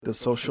The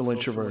Social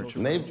Introvert.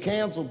 And they've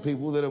canceled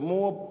people that are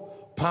more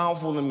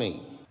powerful than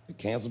me. They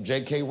canceled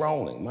J.K.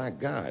 Rowling. My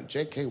God,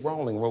 J.K.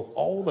 Rowling wrote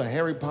all the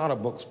Harry Potter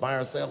books by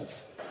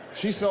herself.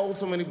 She sold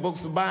so many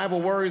books, the Bible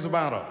worries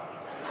about her.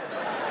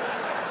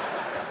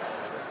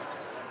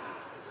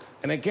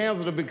 And they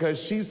canceled her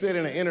because she said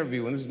in an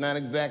interview, and this is not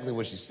exactly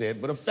what she said,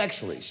 but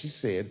effectually, she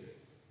said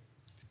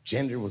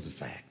gender was a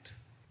fact.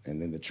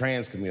 And then the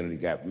trans community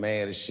got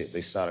mad as shit. They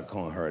started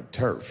calling her a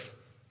TERF.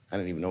 I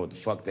didn't even know what the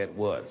fuck that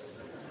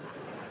was.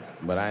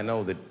 But I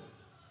know that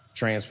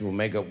trans people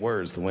make up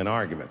words to win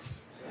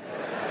arguments.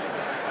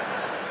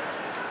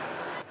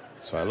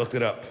 So I looked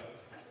it up.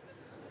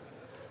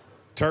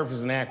 TERF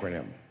is an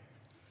acronym.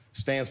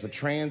 Stands for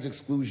Trans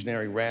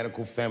Exclusionary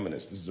Radical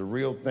Feminists. This is a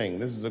real thing.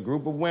 This is a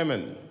group of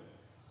women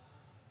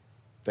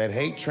that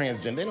hate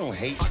transgender. They don't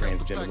hate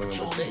transgender women,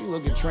 but they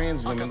look at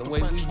trans women the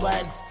way we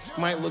blacks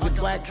might look at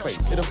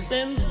blackface. It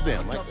offends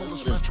them. Like,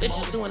 this bitch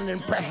is doing an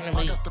impression of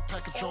me. I got the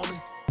package on me.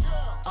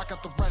 I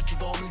got the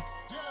ratchet on me.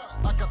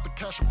 I got the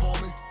cash upon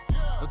me.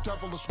 The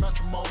devil is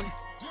matrimony.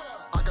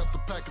 I got the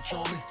package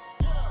on me.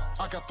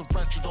 I got the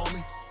ratchet on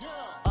me.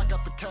 I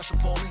got the cash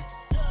upon me.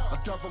 The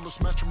devil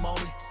is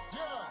matrimony.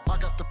 I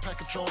got the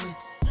package on me.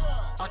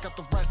 I got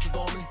the ratchet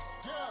on me.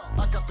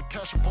 I got the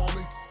cash upon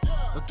me.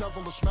 The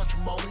devil is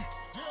matrimony.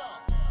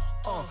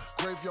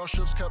 Graveyard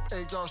shifts kept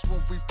ARs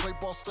when we play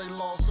ball, stay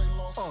lost.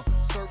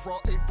 Serve raw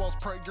 8 balls,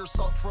 pray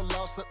yourself for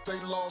lives that they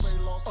lost.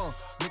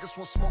 Niggas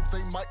want smoke,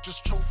 they might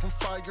just choke from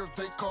fire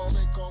they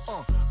cause. I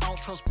don't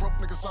trust broke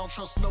niggas, I don't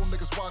trust no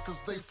niggas, why?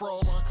 Cause they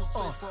froze. I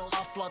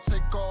fly,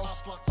 take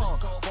off.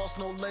 Boss,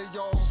 no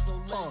layoffs.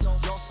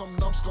 Y'all some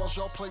numbskulls,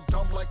 y'all play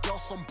dumb like y'all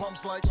some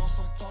bums like.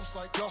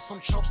 Y'all some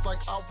chumps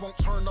like I won't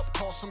turn up,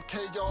 cause some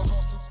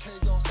chaos.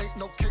 Ain't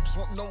no capes,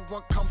 won't no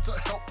one come to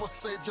help us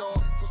save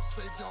y'all.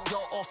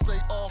 Y'all all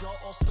stay off. I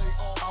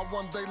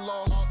won, they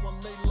lost. Why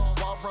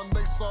run,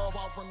 they soft.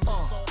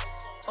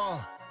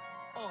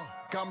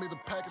 Got me the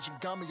package and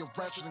got me a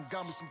ratchet and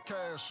got me some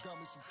cash.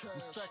 I'm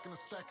stacking and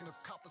stacking.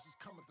 If coppers is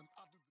coming, then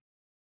I do.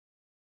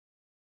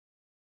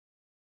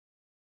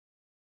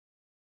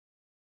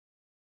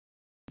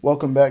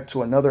 Welcome back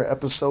to another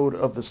episode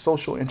of the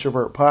Social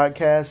Introvert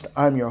Podcast.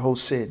 I'm your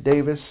host, Sid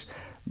Davis.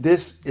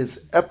 This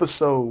is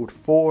episode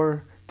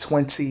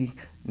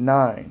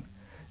 429.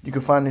 You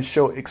can find this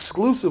show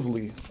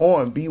exclusively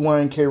on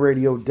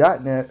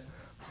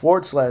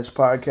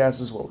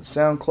bynkradio.net/podcast, as well as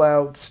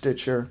SoundCloud,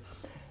 Stitcher,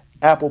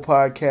 Apple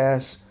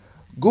Podcasts,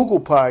 Google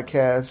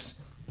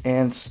Podcasts,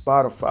 and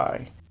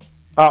Spotify.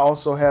 I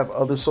also have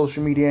other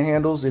social media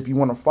handles. If you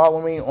want to follow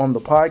me on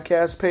the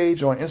podcast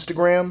page on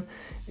Instagram,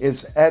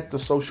 it's at the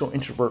Social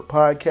Introvert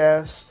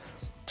Podcast.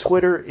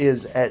 Twitter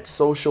is at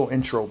Social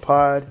Intro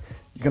Pod.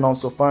 You can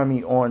also find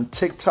me on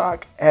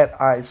TikTok at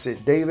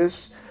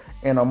iSidDavis.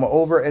 And I'm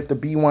over at the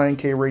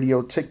BYNK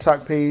Radio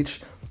TikTok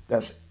page.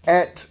 That's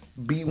at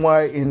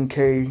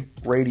BYNK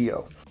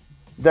Radio.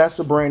 That's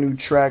a brand new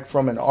track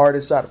from an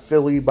artist out of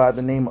Philly by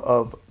the name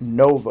of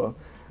Nova.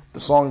 The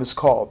song is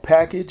called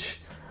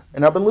Package.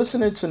 And I've been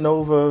listening to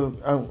Nova,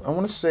 I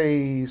want to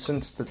say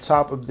since the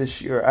top of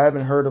this year. I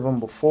haven't heard of him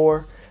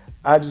before.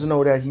 I just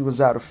know that he was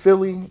out of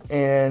Philly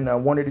and I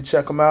wanted to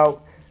check him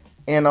out.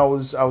 And I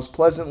was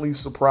pleasantly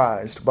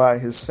surprised by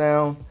his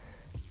sound.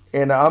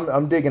 And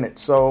I'm digging it.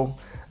 So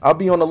I'll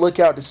be on the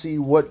lookout to see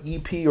what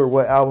EP or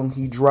what album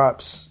he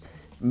drops,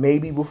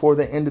 maybe before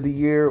the end of the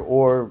year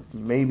or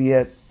maybe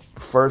at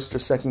first or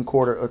second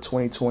quarter of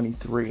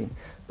 2023.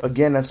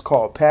 Again, that's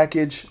called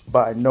Package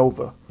by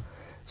Nova.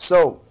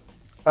 So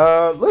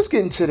let's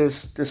get into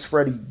this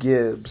Freddie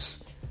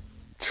Gibbs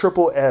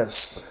Triple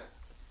S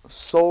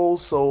Soul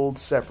Sold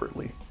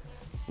Separately.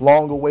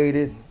 Long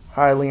awaited,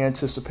 highly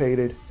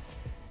anticipated.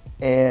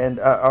 And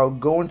I'll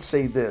go and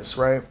say this,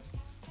 right?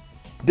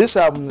 This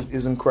album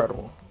is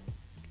incredible.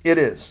 It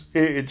is.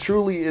 It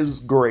truly is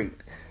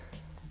great.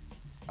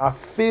 I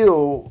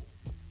feel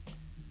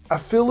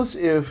as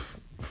if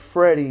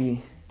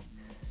Freddie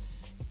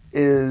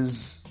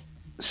is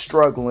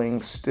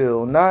struggling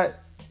still, not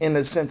in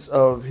the sense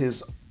of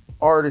his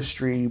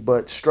artistry,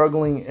 but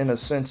struggling in a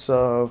sense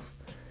of,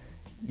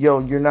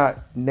 you're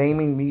not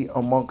naming me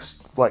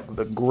amongst like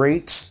the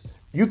greats.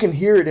 You can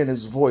hear it in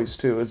his voice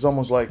too. It's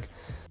almost like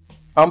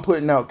I'm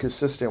putting out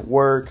consistent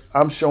work.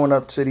 I'm showing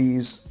up to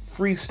these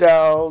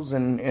freestyles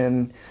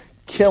and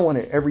killing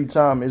it every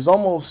time. It's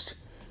almost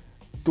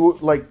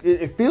like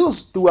it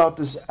feels throughout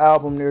this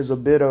album there's a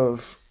bit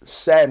of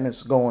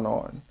sadness going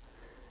on.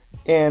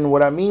 And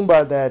what I mean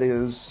by that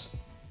is,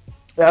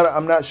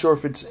 I'm not sure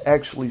if it's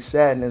actually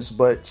sadness,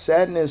 but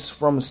sadness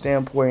from a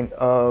standpoint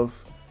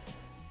of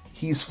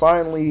he's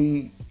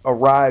finally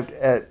arrived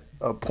at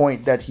a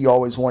point that he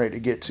always wanted to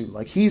get to.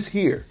 Like, he's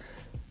here.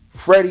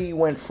 Freddie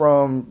went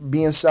from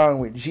being signed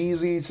with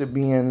Jeezy to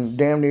being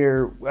damn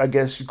near, I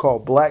guess you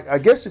call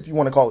if you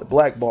want to call it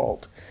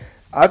blackballed.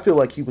 I feel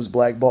like he was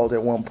blackballed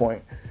at one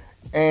point.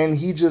 And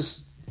he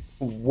just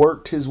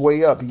worked his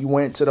way up. He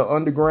went to the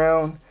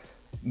underground,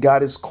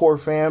 got his core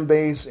fan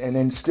base, and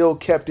then still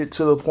kept it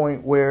to the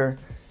point where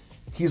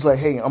he's like,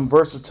 hey, I'm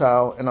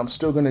versatile and I'm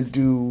still going to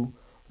do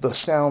the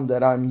sound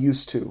that I'm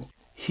used to.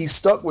 He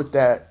stuck with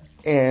that,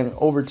 and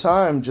over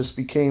time just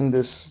became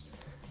this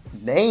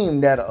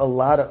name that a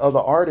lot of other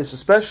artists,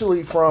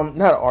 especially from,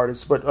 not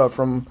artists, but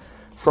from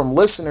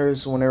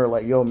listeners, when they were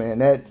like, yo man,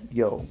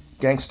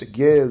 Gangsta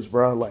Gibbs,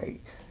 bro,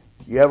 like,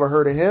 you ever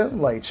heard of him?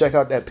 Like, check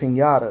out that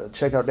Pinata,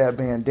 check out that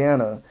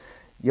Bandana,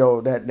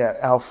 that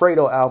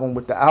Alfredo album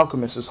with the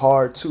Alchemist is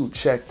hard too,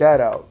 check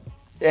that out.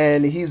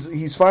 And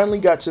he's finally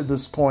got to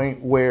this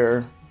point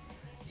where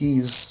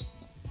he's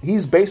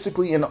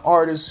basically an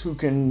artist who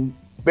can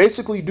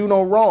basically do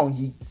no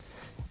wrong.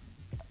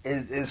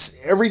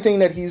 It's everything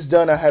that he's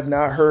done. I have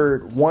not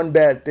heard one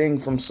bad thing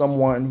from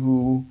someone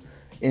who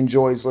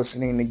enjoys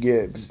listening to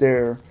Gibbs.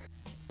 They're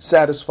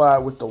satisfied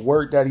with the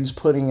work that he's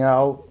putting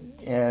out,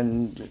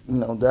 and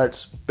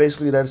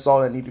that's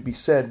all that need to be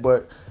said.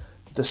 But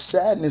the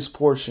sadness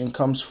portion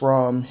comes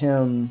from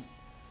him.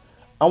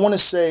 I want to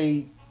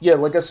say, yeah,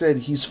 like I said,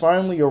 he's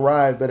finally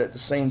arrived, but at the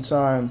same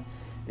time,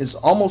 it's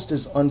almost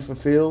as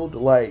unfulfilled.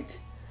 Like,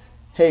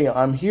 hey,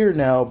 I'm here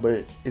now,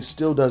 but it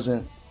still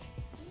doesn't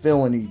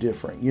feel any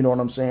different. You know what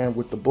I'm saying?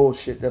 With the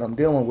bullshit that I'm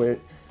dealing with.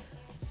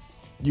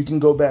 You can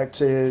go back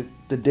to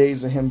the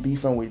days of him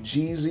beefing with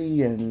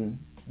Jeezy, and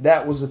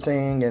that was the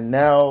thing. And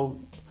now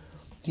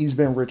he's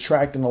been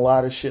retracting a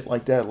lot of shit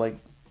like that. Like,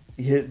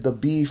 the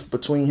beef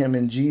between him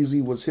and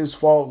Jeezy was his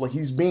fault. Like,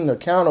 he's being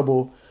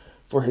accountable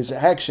for his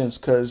actions,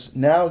 because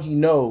now he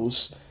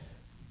knows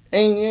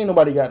ain't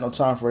nobody got no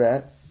time for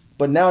that.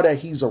 But now that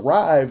he's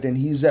arrived and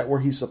he's at where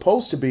he's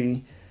supposed to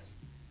be,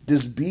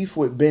 this beef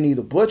with Benny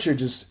the Butcher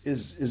just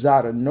is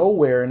out of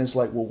nowhere, and it's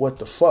like, well, what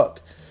the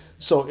fuck?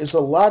 So it's a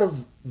lot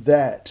of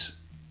that.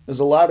 There's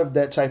a lot of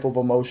that type of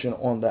emotion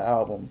on the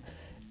album.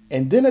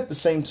 And then at the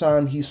same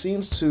time, he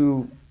seems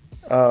to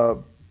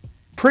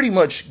pretty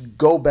much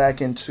go back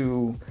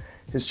into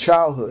his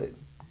childhood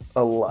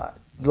a lot.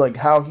 Like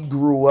how he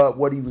grew up,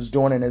 what he was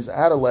doing in his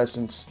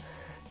adolescence.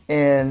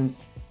 And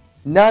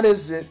not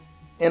as it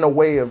in a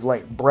way of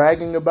like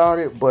bragging about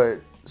it, but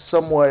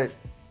somewhat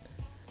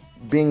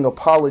being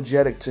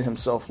apologetic to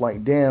himself.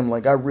 Like, damn,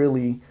 like I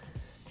really,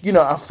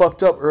 I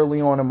fucked up early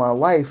on in my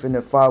life. And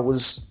if I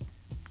was,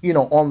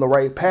 on the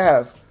right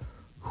path,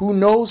 who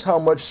knows how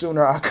much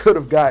sooner I could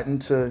have gotten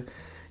to,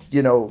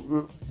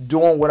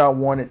 doing what I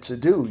wanted to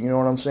do. You know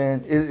what I'm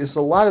saying? It's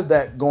a lot of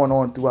that going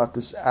on throughout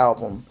this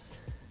album.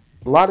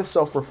 A lot of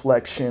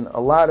self-reflection,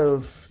 a lot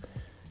of,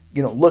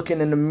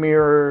 looking in the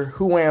mirror,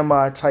 who am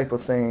I type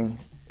of thing.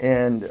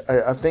 And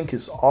I think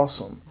it's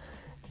awesome.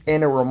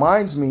 And it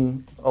reminds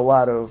me a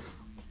lot of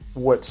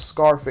what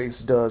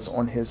Scarface does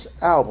on his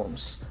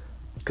albums.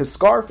 Because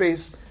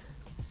Scarface,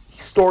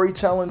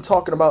 storytelling,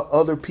 talking about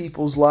other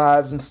people's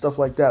lives and stuff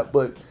like that.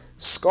 But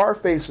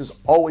Scarface has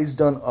always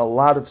done a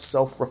lot of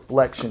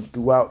self-reflection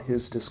throughout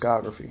his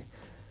discography.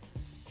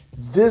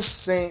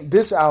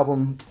 This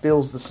album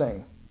feels the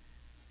same.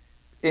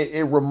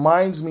 It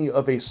reminds me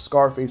of a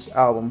Scarface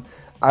album.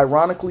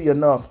 Ironically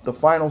enough, the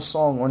final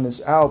song on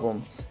this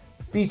album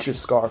features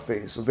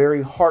Scarface, a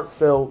very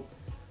heartfelt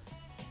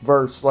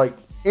verse. Like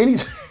any,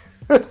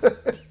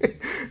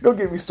 don't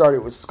get me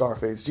started with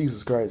Scarface.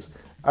 Jesus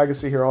Christ, I can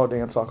sit here all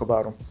day and talk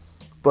about him.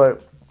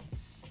 But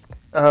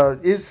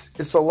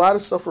it's a lot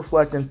of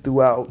self-reflecting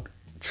throughout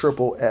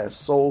Triple S.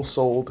 Soul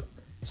Sold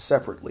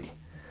Separately.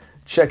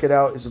 Check it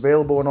out. It's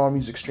available on all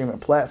music streaming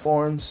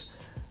platforms.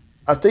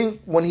 I think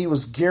when he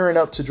was gearing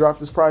up to drop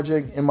this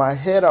project, in my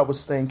head I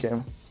was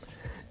thinking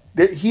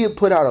that he had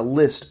put out a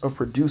list of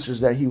producers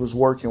that he was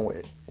working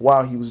with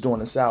while he was doing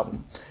this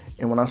album.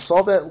 And when I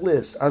saw that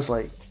list, I was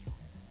like,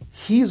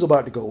 he's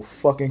about to go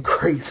fucking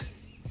crazy.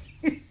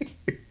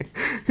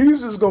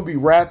 He's just going to be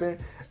rapping.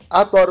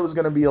 I thought it was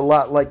going to be a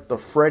lot like the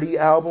Freddie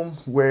album,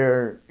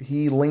 where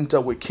he linked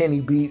up with Kenny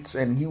Beats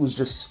and he was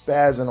just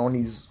spazzing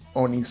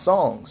on these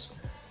songs.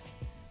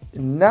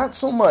 Not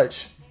so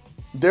much.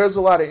 There's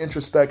a lot of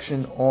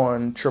introspection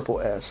on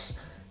Triple S.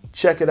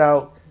 Check it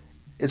out.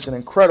 It's an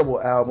incredible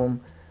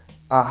album.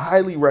 I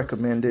highly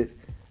recommend it.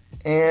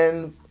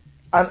 And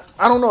I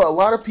don't know, a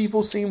lot of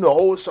people seem to,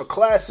 it's a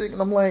classic.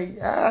 And I'm like,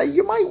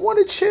 you might want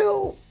to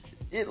chill.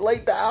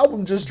 The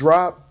album just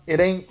dropped. It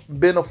ain't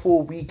been a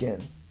full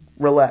weekend.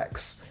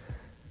 Relax.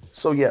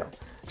 So yeah,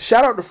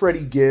 shout out to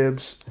Freddie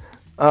Gibbs.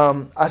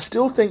 I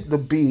still think the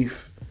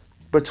beef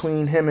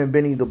between him and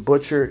Benny the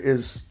Butcher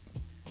is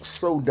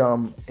so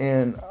dumb,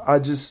 and I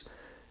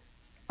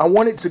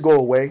want it to go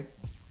away.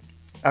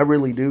 I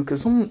really do,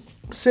 because I'm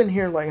sitting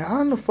here like,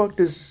 how in the fuck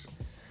does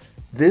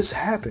this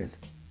happen?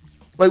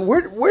 Like,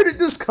 where did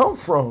this come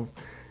from?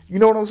 You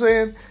know what I'm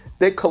saying?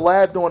 They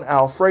collabed on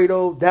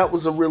Alfredo. That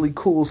was a really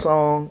cool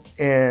song,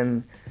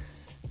 and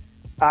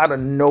out of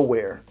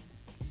nowhere,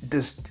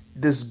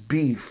 this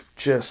beef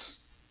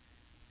just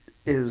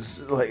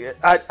is like,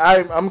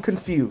 I'm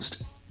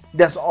confused.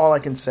 That's all I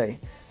can say.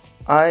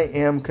 I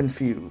am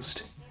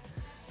confused.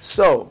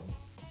 So,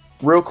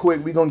 real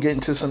quick, we're going to get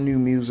into some new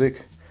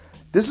music.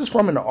 This is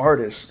from an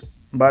artist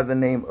by the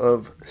name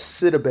of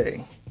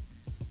Sidibe.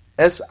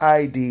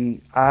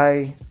 Sidibe.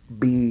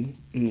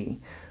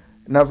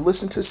 And I've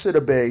listened to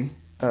Sidibe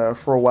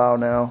for a while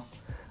now.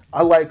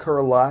 I like her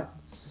a lot.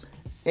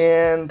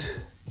 And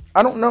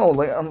I don't know,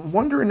 like, I'm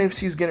wondering if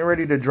she's getting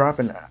ready to drop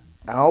an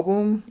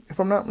album, if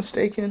I'm not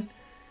mistaken.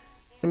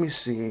 Let me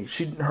see.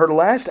 Her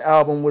last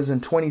album was in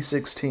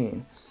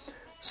 2016.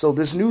 So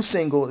this new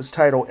single is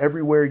titled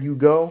Everywhere You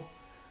Go.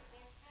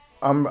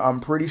 I'm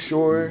pretty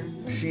sure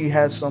she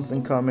has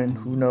something coming.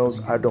 Who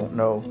knows? I don't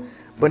know.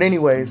 But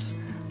anyways,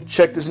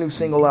 check this new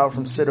single out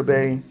from Sida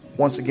Bay.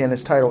 Once again,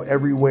 it's titled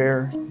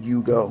Everywhere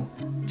You Go.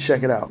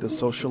 Check it out. The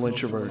Social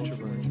Introvert.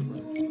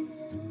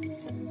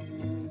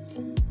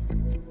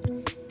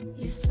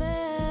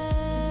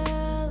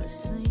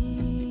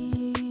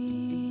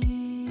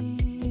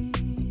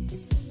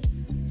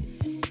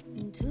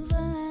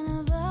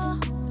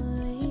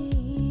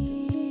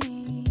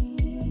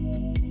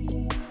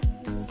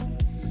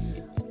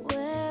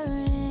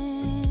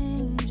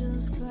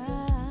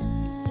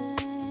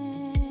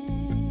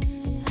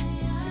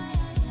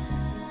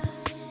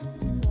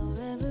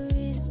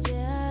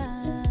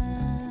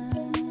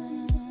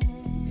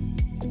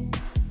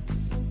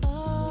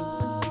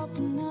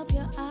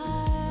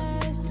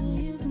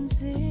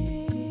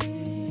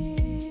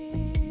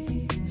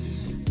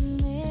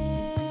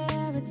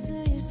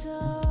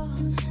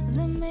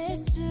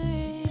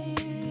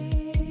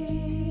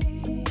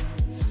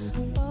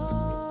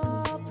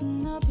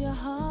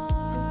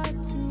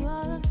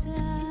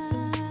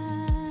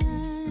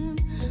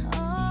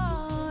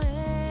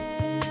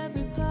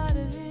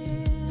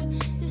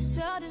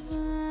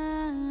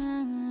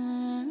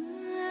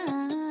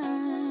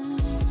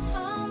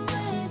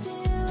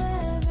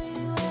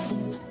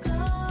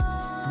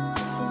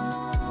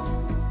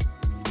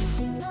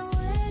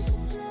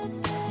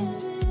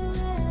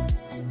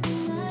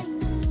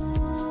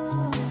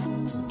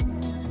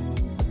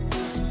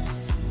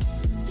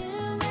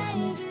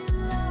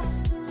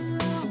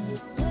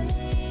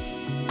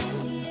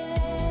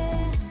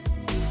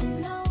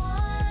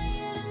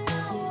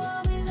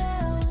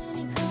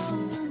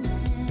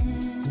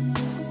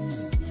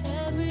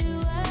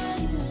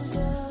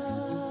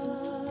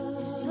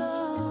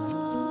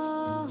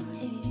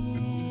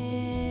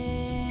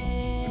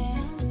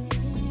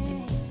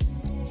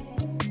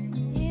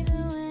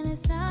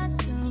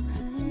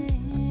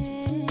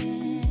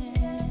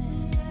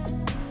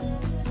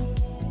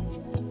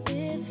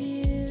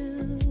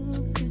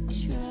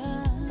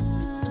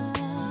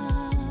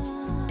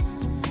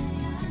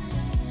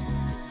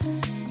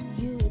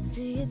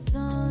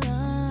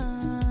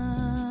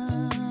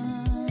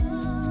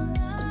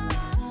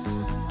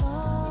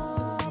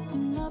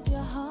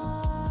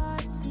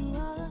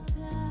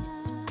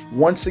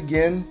 Once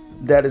again,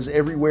 that is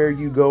Everywhere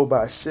You Go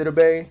by Sida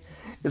Bay.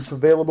 It's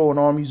available on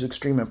all music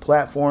streaming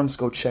platforms.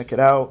 Go check it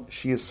out.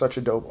 She is such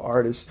a dope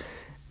artist.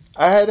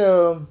 I had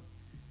a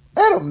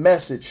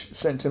message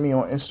sent to me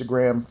on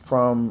Instagram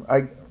from,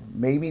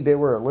 maybe they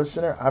were a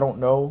listener, I don't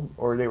know,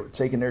 or they were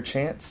taking their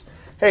chance.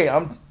 Hey,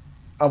 I'm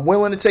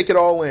willing to take it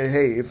all in.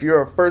 Hey, if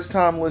you're a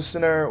first-time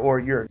listener or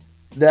you're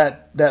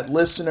that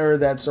listener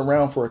that's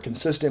around for a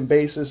consistent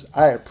basis,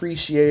 I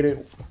appreciate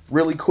it.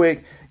 Really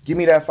quick, give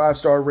me that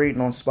 5-star rating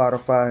on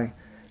Spotify.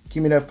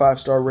 Give me that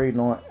 5-star rating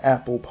on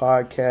Apple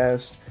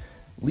Podcasts.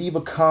 Leave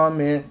a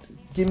comment.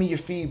 Give me your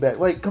feedback.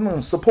 Like, come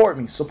on, support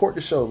me. Support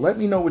the show. Let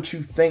me know what you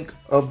think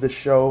of the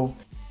show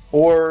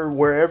or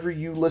wherever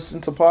you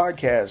listen to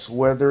podcasts,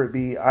 whether it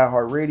be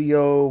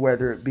iHeartRadio,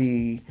 whether it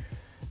be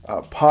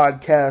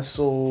Podcast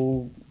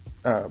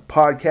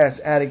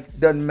Addict,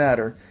 doesn't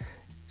matter.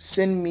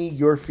 Send me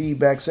your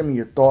feedback. Send me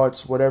your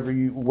thoughts,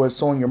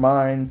 what's on your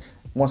mind.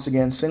 Once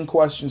again, send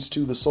questions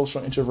to the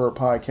Social Introvert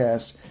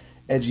Podcast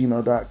at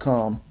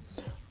gmail.com.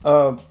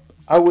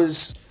 I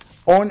was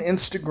on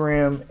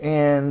Instagram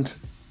and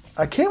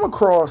I came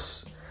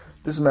across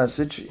this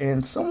message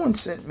and someone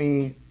sent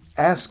me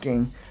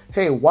asking,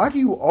 hey, why do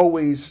you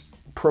always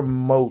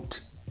promote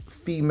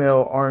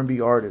female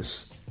R&B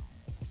artists?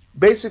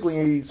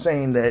 Basically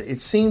saying that it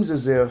seems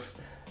as if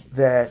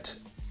that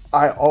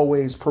I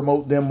always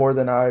promote them more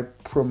than I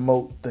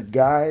promote the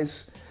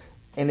guys.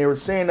 And they were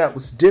saying that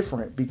was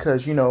different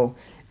because,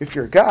 if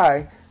you're a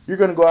guy, you're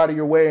going to go out of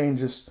your way and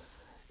just,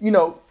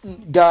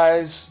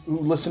 guys who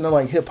listen to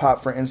like hip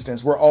hop, for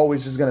instance, we're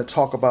always just going to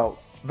talk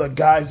about the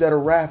guys that are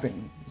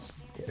rapping.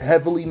 It's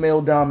heavily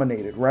male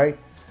dominated, right?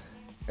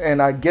 And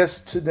I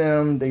guess to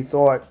them, they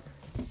thought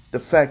the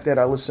fact that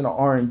I listen to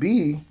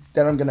R&B,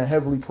 that I'm going to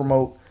heavily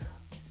promote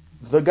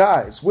the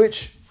guys,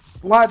 which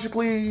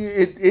logically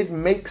it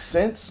makes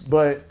sense.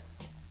 But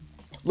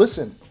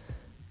listen,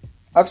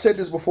 I've said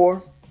this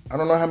before. I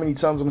don't know how many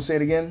times I'm going to say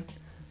it again.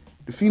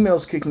 The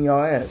females kicking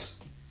y'all ass.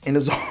 And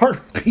it's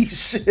R&B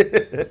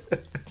shit.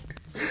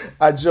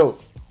 I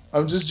joke.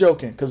 I'm just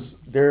joking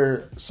because there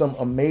are some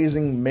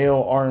amazing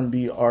male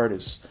R&B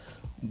artists.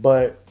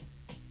 But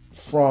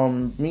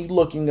from me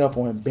looking up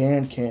on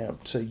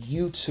Bandcamp to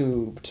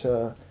YouTube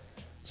to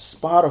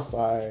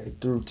Spotify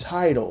through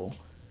Tidal,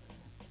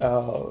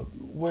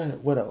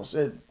 what else?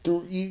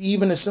 Through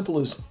even as simple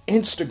as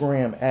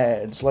Instagram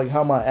ads, like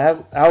how my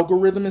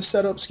algorithm is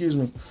set up,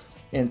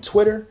 and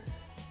Twitter,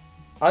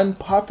 I'm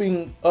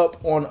popping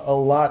up on a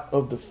lot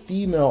of the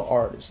female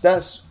artists.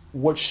 That's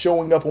what's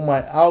showing up on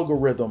my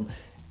algorithm,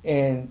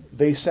 and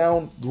they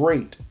sound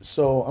great.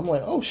 So I'm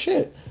like, oh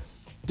shit,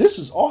 this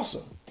is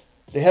awesome.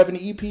 They have an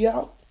EP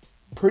out,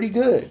 pretty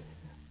good.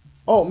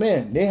 Oh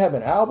man, they have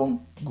an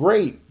album,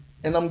 great.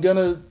 And I'm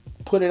gonna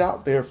put it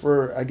out there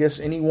for, I guess,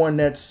 anyone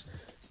that's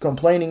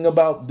complaining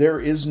about there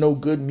is no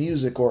good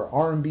music or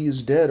R&B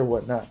is dead or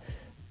whatnot.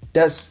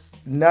 That's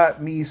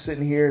not me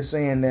sitting here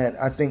saying that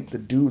I think the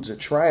dudes are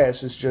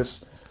trash. It's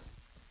just,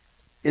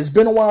 it's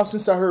been a while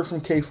since I heard from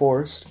K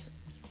Forest.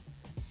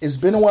 It's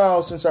been a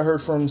while since I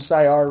heard from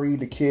Sayari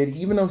the Kid,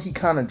 even though he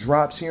kind of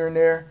drops here and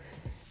there.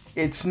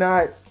 It's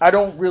not, I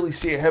don't really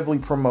see it heavily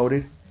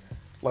promoted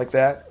like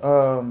that.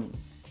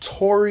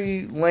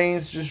 Tory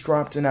Lanez just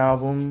dropped an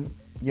album,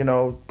 you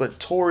know, but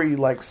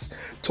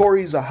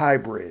Tory's a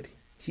hybrid.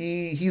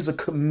 He's a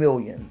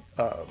chameleon,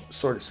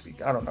 so to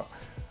speak. I don't know.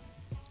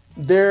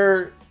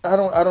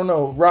 I don't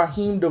know.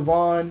 Raheem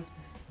Devon,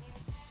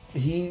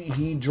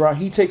 he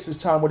takes his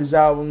time with his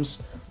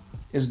albums.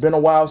 It's been a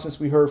while since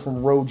we heard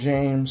from Ro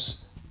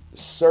James.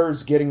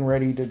 Sir's getting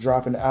ready to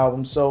drop an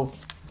album. So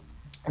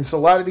it's a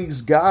lot of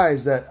these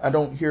guys that I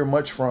don't hear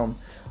much from.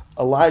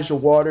 Elijah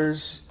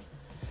Waters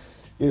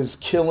is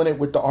killing it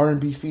with the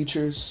R&B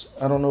features.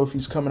 I don't know if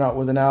he's coming out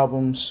with an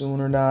album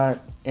soon or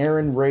not.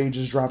 Aaron Ray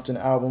just dropped an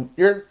album.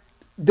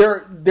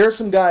 There's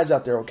some guys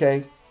out there,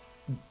 okay?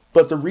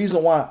 But the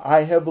reason why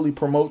I heavily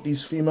promote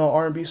these female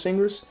R&B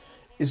singers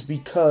is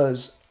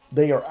because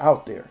they are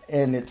out there,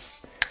 and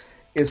it's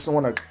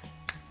on a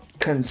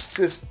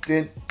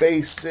consistent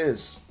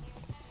basis.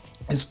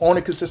 It's on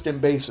a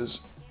consistent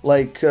basis.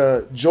 Like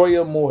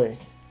Joya Moy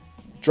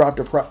dropped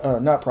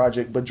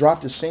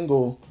dropped a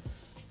single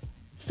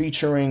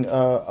featuring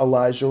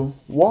Elijah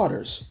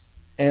Waters,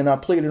 and I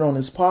played it on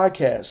his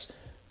podcast.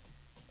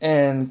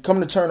 And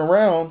come to turn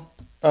around,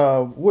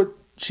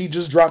 she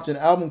just dropped an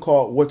album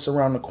called What's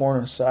Around the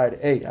Corner Side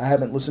A. I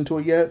haven't listened to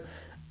it yet.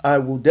 I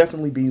will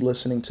definitely be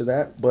listening to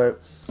that. But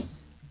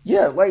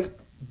yeah, like,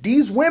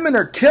 these women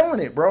are killing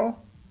it, bro.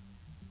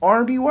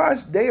 R&B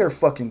wise, they are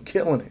fucking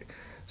killing it.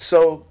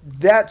 So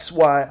that's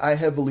why I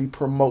heavily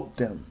promote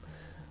them.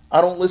 I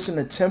don't listen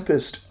to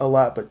Tempest a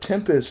lot, but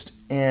Tempest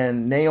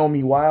and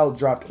Naomi Wild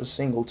dropped a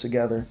single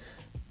together.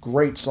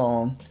 Great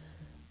song.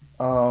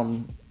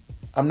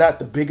 I'm not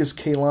the biggest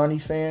Kehlani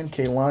fan.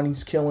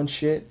 Kehlani's killing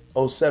shit.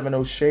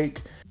 070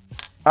 Shake.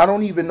 I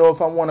don't even know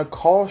if I want to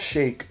call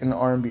Shake an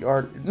R&B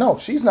artist. No,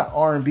 she's not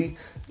R&B.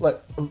 Like,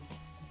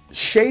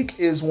 Shake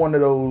is one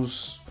of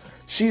those.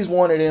 She's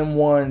one of them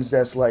ones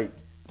that's like,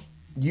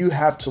 you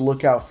have to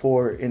look out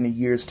for in the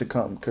years to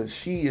come, because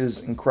she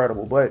is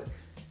incredible. But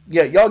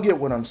yeah, y'all get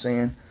what I'm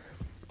saying.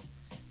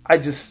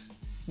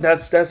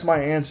 That's my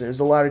answer. There's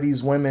a lot of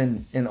these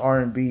women in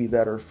R&B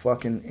that are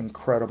fucking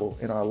incredible,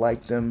 and I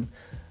like them.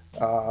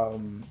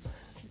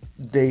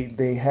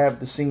 They have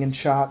the singing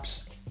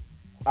chops.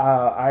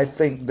 I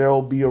think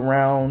they'll be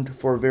around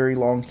for a very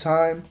long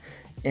time.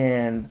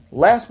 And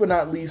last but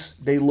not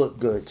least, they look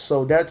good.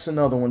 So that's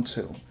another one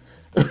too.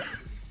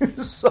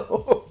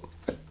 So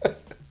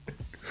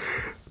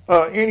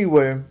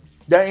anyway,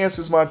 that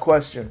answers my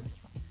question.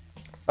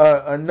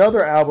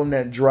 Another album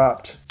that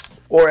dropped,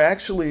 or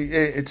actually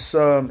it's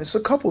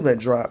a couple that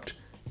dropped.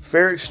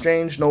 Fair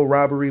Exchange, No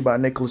Robbery by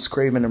Nicholas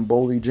Craven and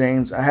Boldy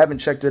James. I haven't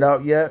checked it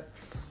out yet,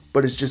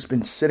 but it's just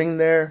been sitting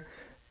there,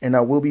 and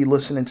I will be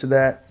listening to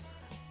that.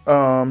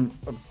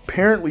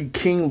 Apparently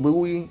King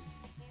Louie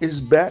is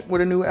back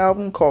with a new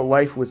album called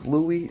Life with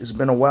Louie. It's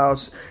been a while.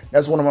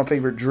 That's one of my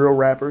favorite drill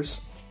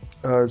rappers.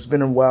 It's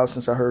been a while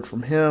since I heard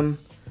from him.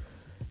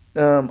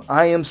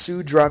 I Am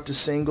Sue dropped a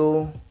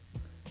single,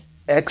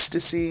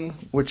 Ecstasy,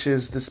 which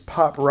is this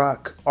pop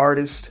rock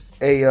artist.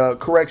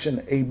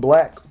 A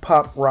black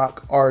pop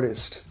rock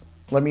artist.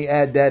 Let me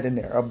add that in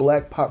there. A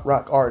black pop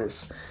rock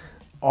artist.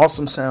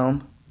 Awesome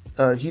sound.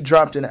 He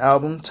dropped an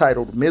album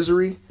titled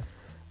Misery.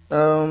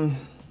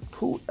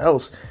 Who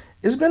else?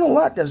 It's been a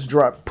lot that's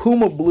dropped.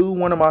 Puma Blue,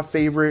 one of my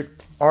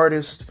favorite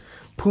artists.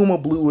 Puma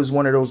Blue is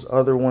one of those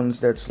other ones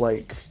that's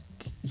like,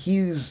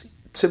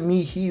 to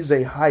me, he's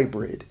a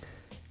hybrid.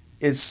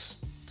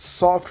 It's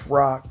soft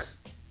rock.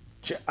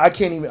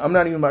 I'm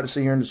not even about to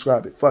sit here and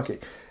describe it. Fuck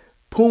it.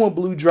 Puma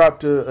Blue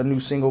dropped a new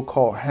single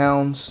called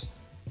Hounds.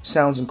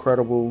 Sounds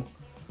incredible.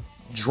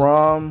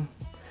 Drum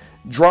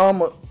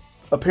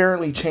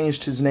apparently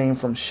changed his name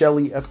from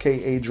Shelly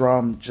FKA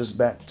Drum just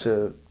back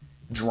to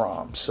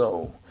Drum.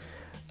 So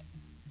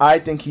I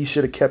think he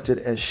should have kept it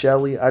as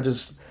Shelly. I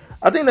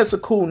think that's a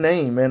cool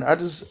name, man.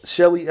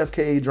 Shelly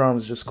FKA Drum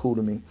is just cool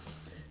to me.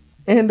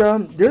 And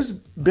there's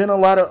been a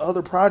lot of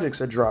other projects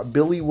that dropped.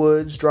 Billy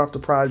Woods dropped a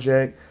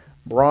project.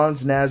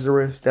 Bronze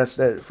Nazareth, that's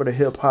that for the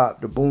hip hop,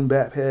 the boom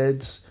bap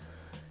heads.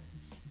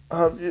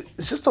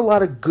 It's just a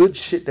lot of good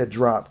shit that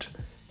dropped.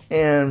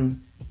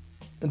 And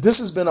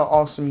this has been an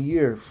awesome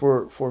year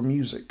for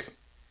music.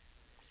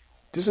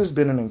 This has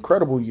been an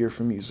incredible year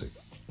for music,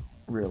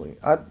 really.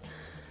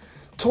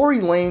 Tory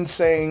Lanez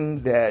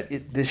saying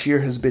that this year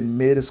has been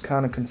mid is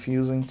kind of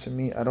confusing to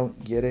me. I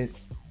don't get it.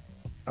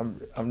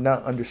 I'm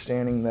not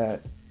understanding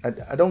that.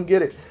 I don't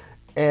get it.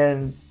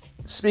 And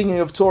speaking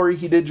of Tory,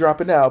 he did drop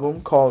an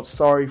album called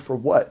Sorry for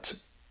What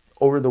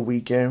over the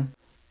weekend.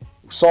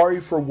 Sorry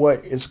for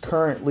What is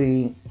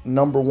currently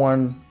number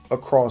one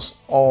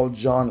across all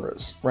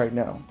genres right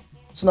now.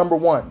 It's number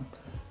one.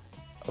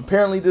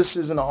 Apparently this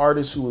is an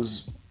artist who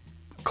was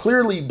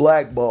clearly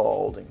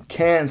blackballed and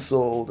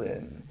canceled,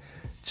 and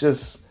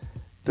just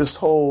this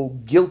whole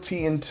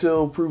guilty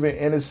until proven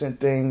innocent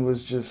thing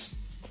was just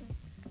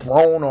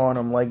thrown on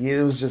him. Like,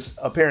 it was just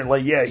apparent,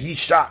 like, yeah, he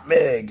shot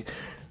Meg.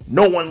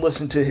 No one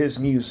listened to his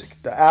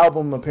music. The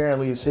album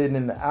apparently is hidden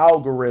in the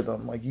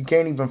algorithm. Like, you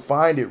can't even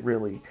find it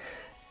really.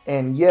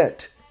 And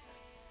yet,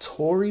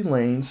 Tory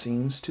Lanez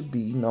seems to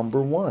be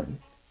number one.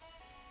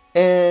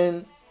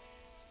 And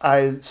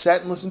I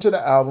sat and listened to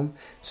the album.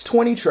 It's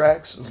 20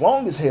 tracks, as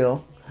long as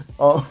hell.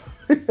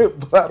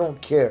 But I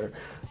don't care.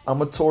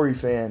 I'm a Tory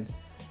fan.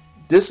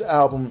 This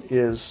album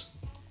is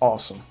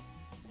awesome.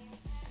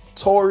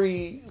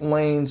 Tory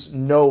Lanez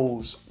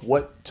knows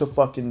what to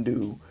fucking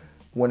do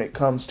when it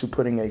comes to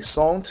putting a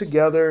song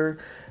together,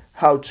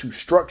 how to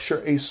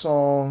structure a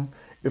song.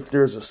 If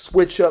there's a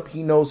switch up,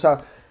 he knows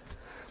how.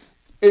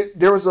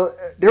 There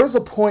was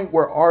a point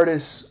where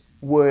artists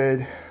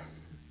would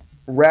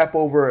rap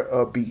over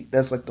a beat.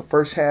 That's like the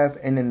first half,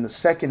 and then the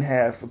second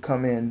half would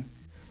come in.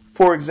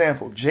 For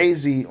example,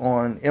 Jay-Z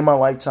on In My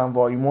Lifetime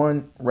Volume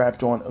 1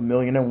 rapped on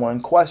 1,000,001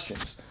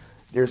 Questions.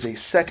 There's a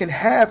second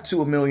half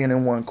to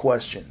 1,000,001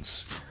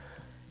 Questions.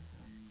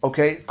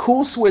 Okay,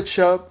 cool switch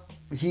up.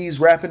 He's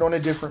rapping on a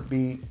different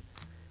beat.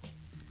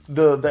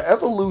 The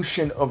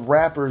evolution of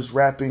rappers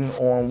rapping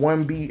on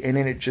one beat and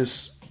then it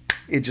just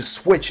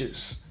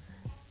switches.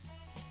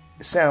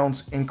 It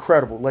sounds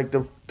incredible. Like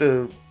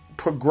the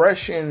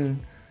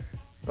progression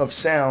of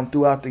sound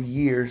throughout the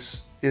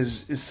years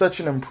is such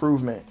an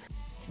improvement.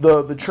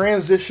 The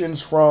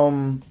transitions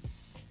from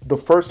the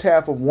first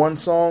half of one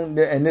song,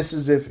 and this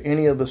is if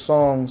any of the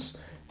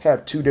songs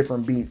have two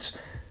different beats.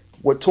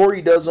 What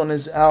Tory does on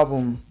his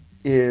album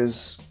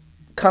is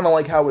kind of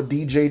like how a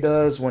DJ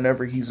does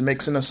whenever he's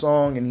mixing a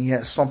song and he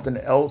has something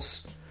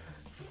else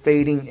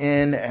fading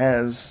in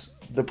as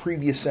the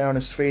previous sound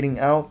is fading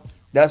out.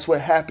 That's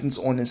what happens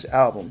on this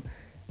album.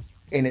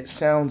 And it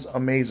sounds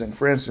amazing.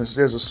 For instance,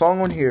 there's a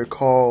song on here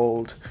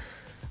called...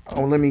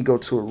 let me go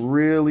to it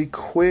really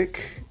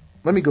quick.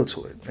 Let me go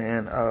to it,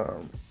 man.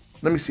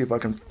 Let me see if I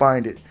can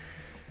find it.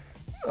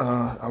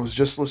 I was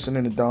just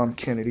listening to Dom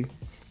Kennedy.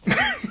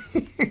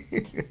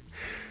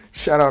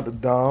 Shout out to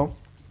Dom.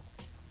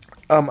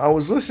 I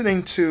was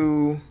listening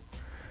to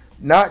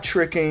Not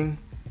Tricking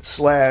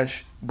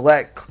 /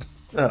 Black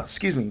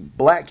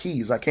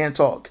Keys. I can't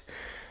talk.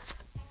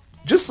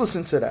 Just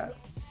listen to that.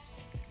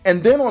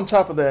 And then on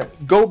top of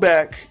that, go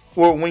back,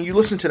 or when you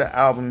listen to the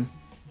album,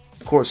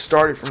 of course,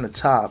 started from the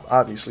top,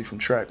 obviously from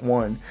track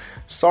 1.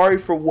 Sorry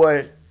for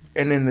What,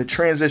 and then the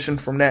transition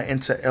from that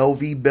into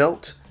LV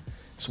Belt.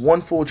 It's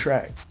one full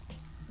track.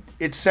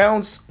 It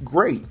sounds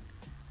great.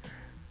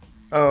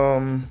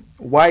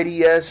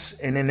 YDS,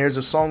 and then there's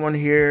a song on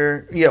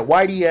here. Yeah,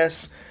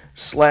 YDS /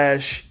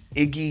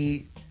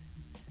 Iggy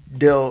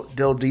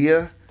Del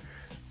Dia.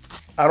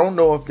 I don't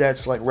know if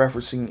that's like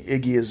referencing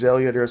Iggy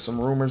Azalea. There are some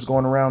rumors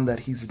going around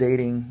that he's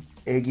dating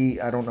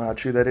Iggy. I don't know how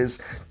true that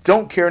is.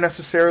 Don't care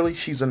necessarily.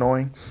 She's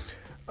annoying.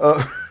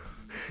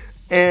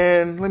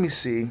 And let me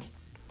see.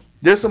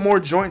 There's some more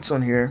joints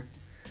on here.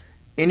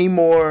 Any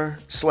More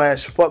 /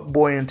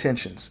 Fuckboy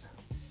Intentions.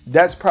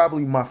 That's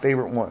probably my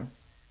favorite one.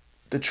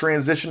 The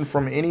transition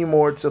from Any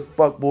More to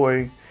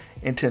Fuckboy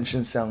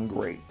Intentions sound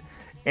great.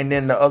 And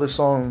then the other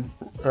song,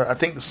 I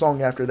think the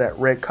song after that,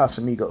 Red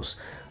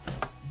Casamigos.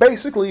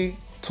 Basically,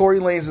 Tory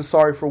Lanez is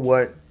Sorry for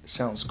What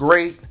sounds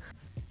great.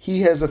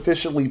 He has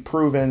officially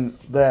proven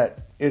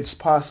that it's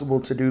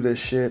possible to do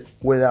this shit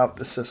without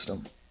the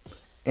system.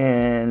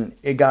 And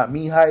it got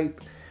me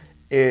hype.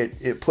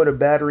 It put a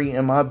battery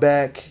in my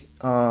back.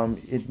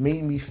 It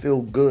made me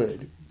feel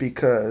good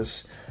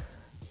because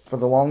for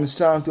the longest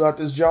time throughout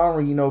this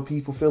genre,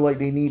 people feel like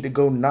they need to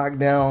go knock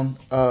down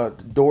the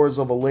doors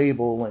of a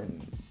label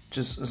and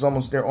just it's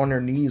almost they're on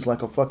their knees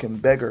like a fucking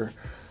beggar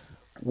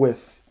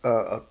with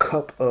a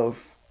cup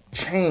of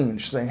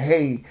change saying,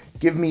 hey,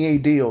 give me a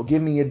deal,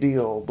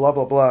 blah,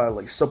 blah, blah,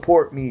 like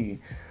support me,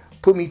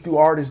 put me through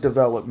artist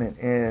development.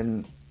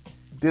 And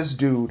this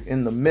dude,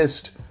 in the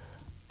midst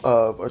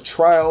of a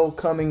trial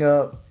coming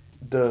up,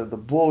 the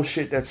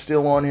bullshit that's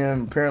still on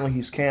him, apparently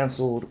he's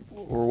canceled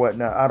or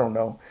whatnot, I don't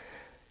know.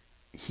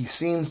 He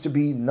seems to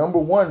be number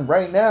one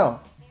right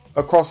now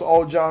across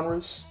all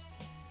genres.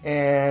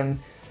 And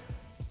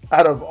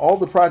out of all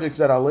the projects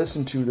that I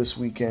listened to this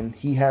weekend,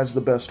 he has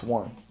the best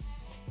one.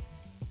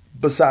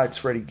 Besides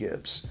Freddie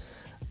Gibbs.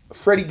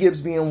 Freddie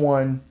Gibbs being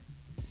one,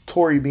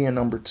 Tory being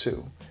number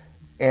 2.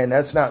 And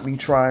that's not me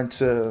trying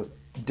to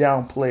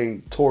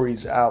downplay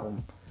Tory's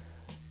album.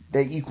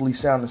 They equally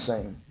sound the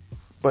same.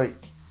 But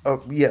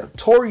yeah,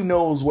 Tory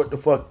knows what the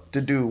fuck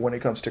to do when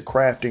it comes to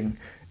crafting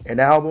an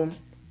album,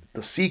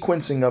 the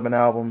sequencing of an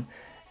album,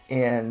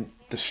 and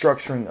the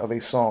structuring of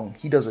a song.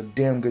 He does a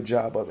damn good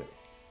job of it.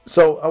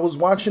 So I was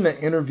watching an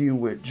interview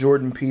with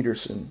Jordan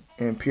Peterson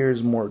and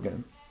Piers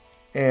Morgan,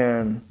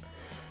 and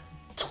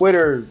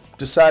Twitter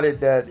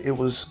decided that it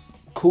was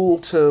cool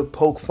to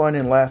poke fun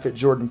and laugh at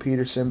Jordan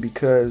Peterson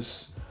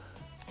because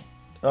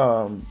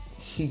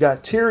he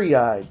got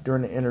teary-eyed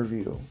during the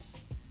interview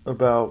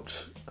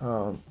about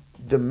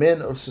the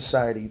men of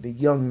society, the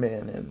young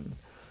men,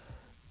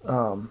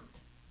 and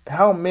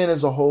how men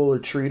as a whole are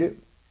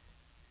treated.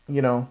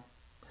 You know,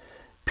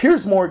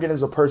 Piers Morgan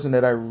is a person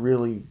that I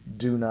really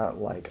do not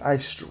like. I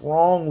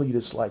strongly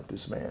dislike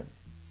this man.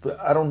 But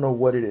I don't know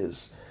what it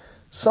is.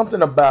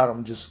 Something about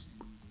him just,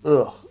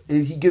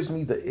 he gives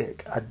me the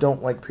ick. I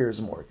don't like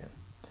Piers Morgan.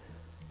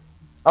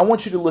 I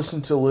want you to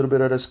listen to a little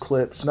bit of this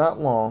clip. It's not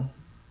long.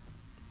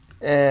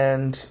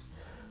 And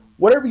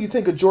whatever you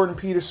think of Jordan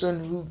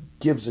Peterson, who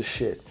gives a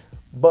shit?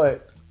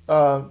 But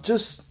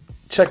just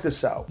check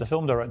this out. The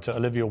film director,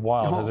 Olivia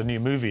Wilde, has a new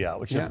movie out,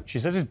 which she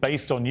says is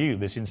based on you,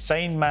 this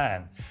insane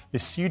man,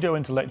 this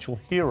pseudo-intellectual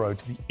hero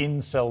to the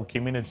incel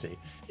community.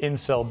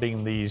 Incel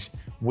being these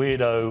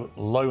weirdo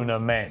loner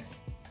men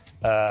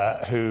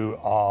who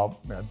are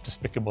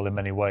despicable in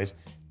many ways.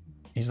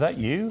 Is that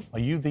you? Are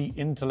you the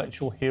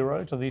intellectual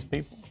hero to these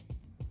people?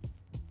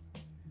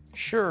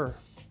 Sure.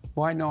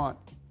 Why not?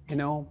 You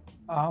know,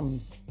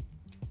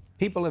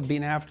 people have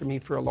been after me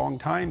for a long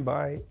time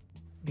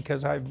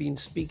because I've been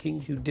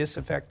speaking to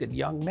disaffected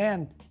young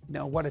men. You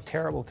know, what a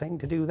terrible thing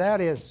to do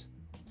that is.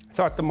 I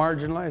thought the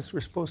marginalized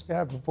were supposed to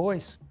have a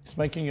voice. It's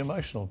making you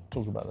emotional.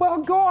 Talk about that. Well,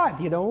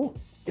 God, you know,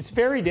 it's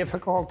very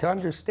difficult to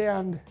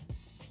understand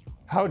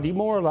how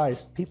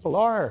demoralized people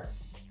are.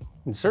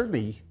 And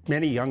certainly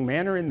many young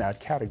men are in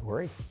that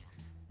category.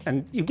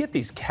 And you get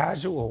these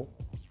casual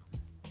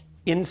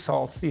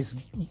insults, these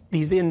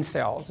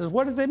incels.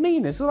 What does it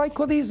mean? It's like,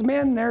 well, these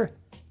men,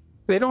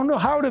 they don't know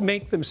how to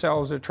make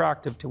themselves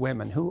attractive to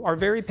women who are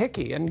very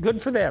picky, and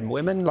good for them.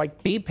 Women,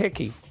 like, be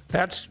picky.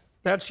 That's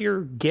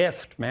your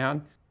gift,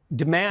 man.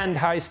 Demand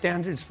high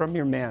standards from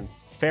your men.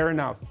 Fair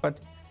enough. But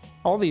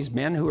all these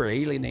men who are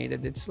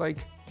alienated, it's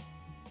like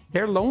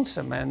they're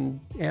lonesome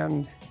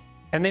and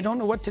they don't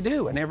know what to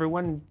do, and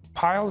everyone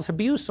piles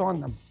abuse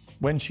on them.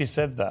 When she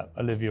said that,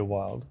 Olivia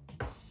Wilde,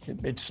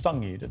 it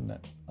stung you, didn't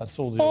it? I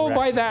saw the reaction.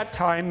 By that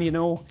time, you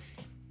know,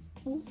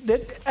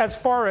 that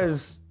as far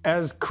as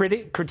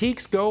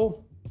critiques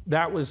go,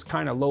 that was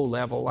kind of low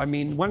level. I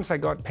mean, once I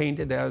got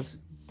painted as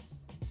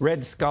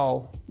Red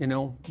Skull, you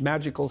know,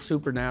 magical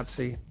super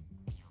Nazi,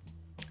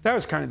 that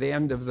was kind of the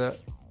end of the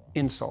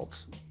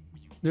insults.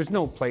 There's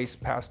no place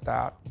past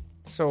that.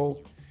 So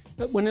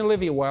when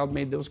Olivia Wilde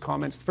made those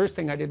comments, the first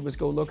thing I did was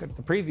go look at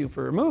the preview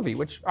for her movie,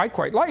 which I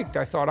quite liked.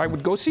 I thought I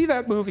would go see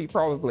that movie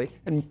probably,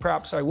 and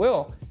perhaps I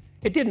will.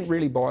 It didn't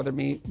really bother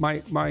me.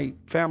 My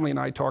family and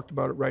I talked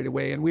about it right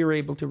away, and we were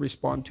able to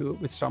respond to it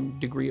with some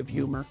degree of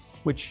humor,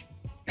 which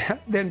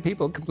then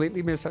people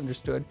completely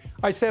misunderstood.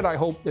 I said I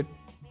hope that,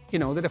 you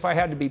know, that if I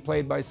had to be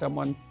played by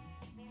someone,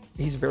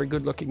 he's a very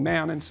good-looking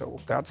man, and so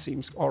that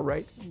seems all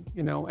right,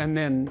 you know. And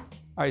then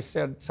I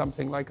said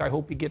something like, I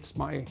hope he gets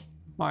my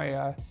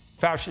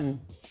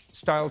fashion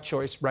style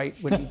choice right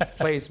when he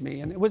plays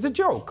me. And it was a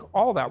joke.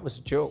 All that was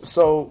a joke.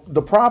 So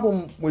the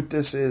problem with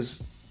this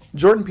is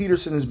Jordan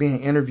Peterson is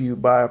being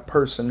interviewed by a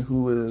person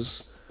who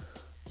is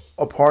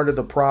a part of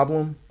the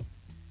problem,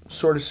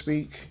 so to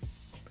speak.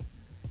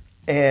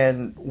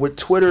 And with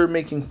Twitter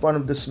making fun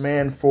of this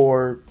man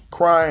for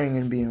crying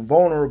and being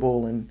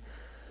vulnerable and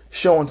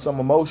showing some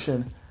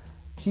emotion,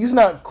 he's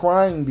not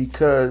crying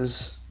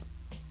because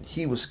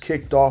he was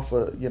kicked off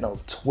of,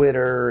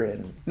 Twitter,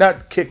 and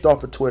not kicked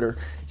off of Twitter.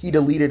 He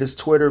deleted his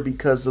Twitter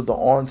because of the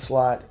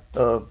onslaught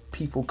of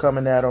people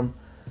coming at him.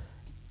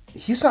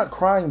 He's not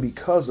crying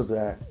because of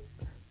that.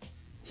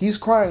 He's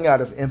crying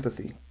out of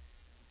empathy.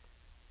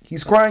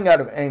 He's crying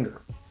out of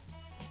anger.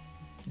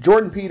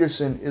 Jordan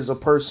Peterson is a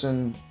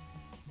person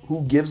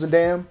who gives a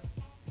damn.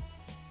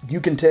 You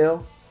can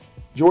tell.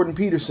 Jordan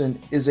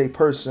Peterson is a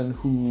person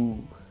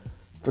who,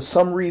 for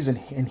some reason,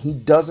 and he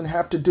doesn't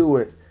have to do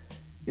it,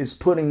 is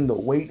putting the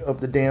weight of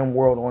the damn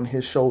world on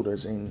his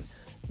shoulders. And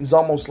it's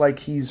almost like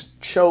he's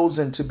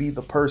chosen to be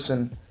the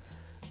person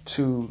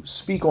to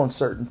speak on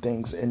certain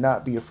things and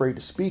not be afraid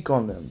to speak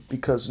on them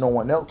because no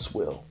one else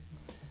will.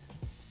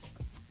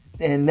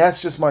 And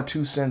that's just my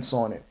 2 cents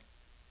on it.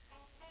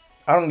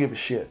 I don't give a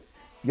shit.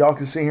 Y'all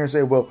can sit here and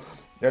say, well,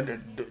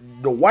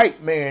 the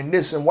white man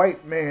this and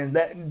white man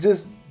that.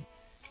 Just,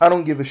 I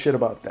don't give a shit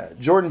about that.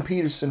 Jordan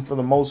Peterson, for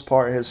the most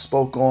part, has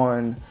spoke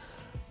on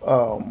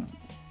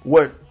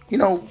what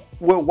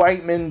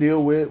white men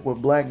deal with,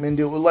 what black men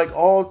deal with, like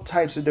all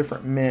types of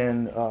different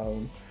men,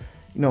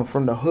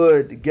 from the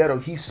hood, the ghetto.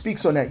 He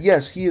speaks on that.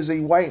 Yes, he is a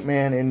white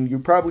man, and you're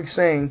probably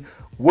saying,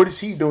 what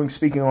is he doing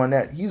speaking on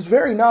that? He's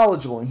very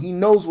knowledgeable, and he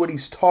knows what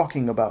he's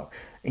talking about.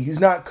 And he's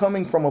not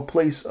coming from a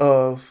place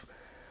of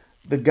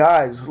the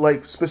guys,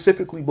 like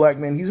specifically black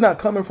men. He's not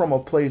coming from a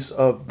place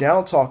of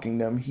down-talking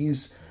them.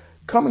 He's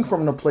coming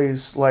from a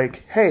place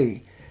like,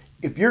 hey,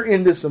 if you're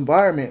in this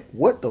environment,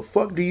 what the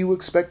fuck do you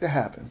expect to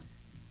happen?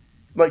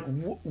 Like,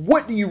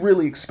 what do you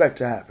really expect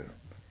to happen?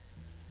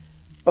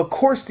 of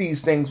course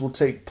these things will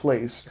take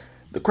place.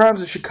 The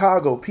crimes of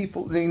Chicago,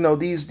 people,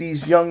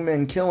 these young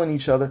men killing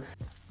each other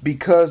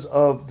because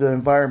of the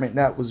environment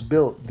that was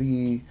built.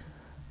 The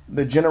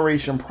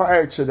generation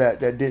prior to that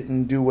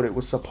didn't do what it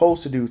was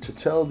supposed to do to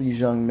tell these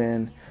young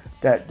men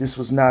that this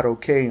was not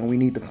okay and we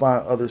need to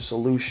find other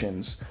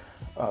solutions.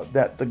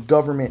 That the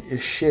government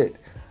is shit.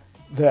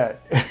 That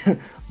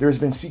there's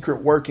been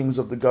secret workings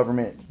of the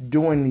government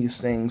doing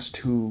these things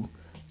to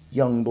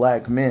young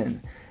black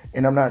men.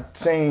 And I'm not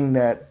saying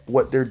that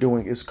what they're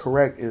doing is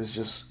correct. It's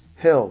just,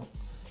 hell,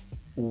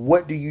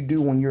 what do you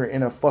do when you're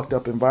in a fucked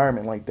up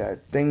environment like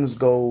that? Things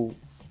go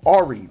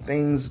awry.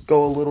 Things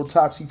go a little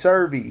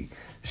topsy-turvy.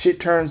 Shit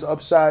turns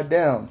upside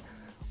down.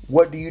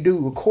 What do you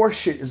do? Of course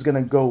shit is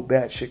going to go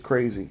batshit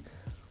crazy.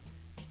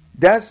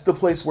 That's the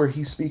place where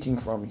he's speaking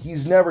from.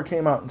 He's never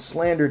came out and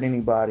slandered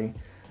anybody.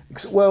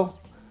 Well,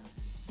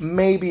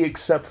 maybe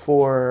except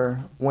for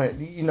when,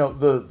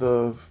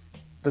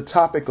 the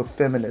topic of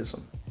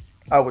feminism,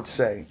 I would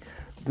say.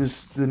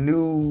 The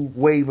new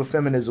wave of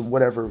feminism,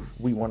 whatever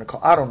we want to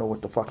call it. I don't know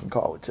what to fucking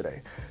call it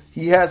today.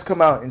 He has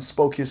come out and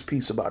spoke his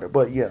piece about it.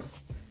 But yeah,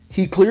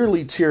 he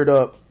clearly teared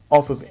up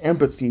off of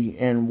empathy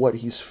and what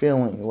he's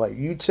feeling. Like,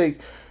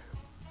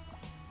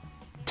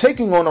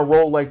 taking on a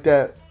role like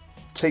that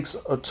takes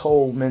a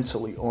toll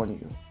mentally on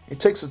you. It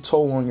takes a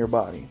toll on your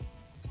body.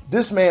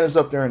 This man is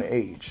up there in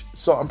age,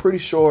 so I'm pretty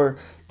sure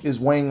is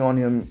weighing on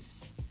him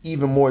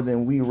even more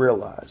than we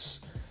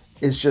realize.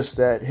 It's just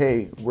that,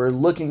 hey, we're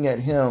looking at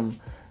him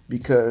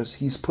because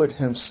he's put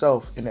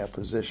himself in that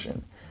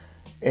position.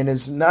 And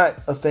it's not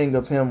a thing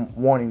of him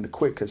wanting to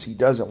quit because he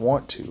doesn't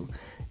want to.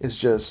 It's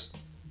just,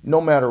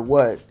 no matter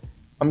what,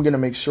 I'm going to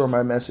make sure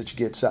my message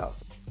gets out.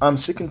 I'm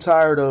sick and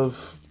tired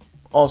of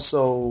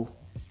also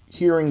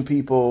hearing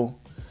people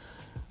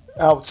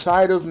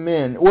outside of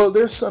men. Well,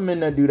 there's some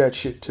men that do that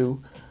shit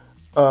too.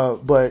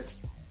 But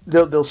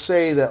they'll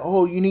say that,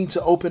 oh, you need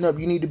to open up.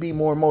 You need to be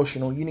more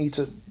emotional. You need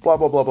to blah,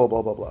 blah, blah, blah,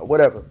 blah, blah, blah,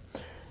 whatever.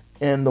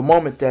 And the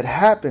moment that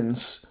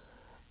happens,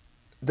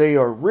 they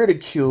are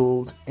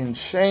ridiculed and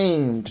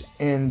shamed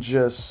and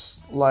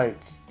just like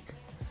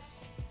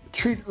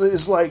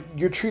it's like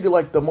you're treated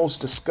like the most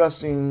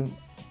disgusting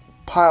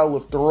pile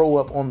of throw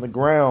up on the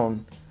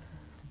ground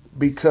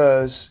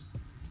because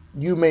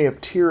you may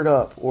have teared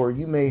up or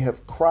you may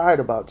have cried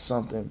about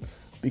something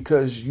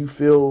because you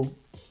feel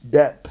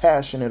that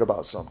passionate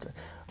about something.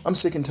 I'm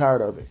sick and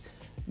tired of it.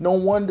 No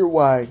wonder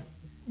why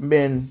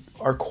men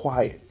are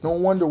quiet. No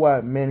wonder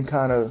why men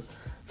kind of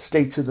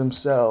stay to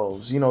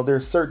themselves.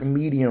 There's certain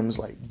mediums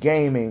like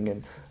gaming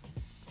and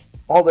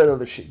all that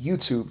other shit,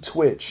 YouTube,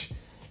 Twitch.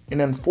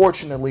 And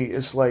unfortunately,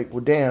 it's like,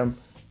 well, damn,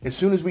 as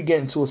soon as we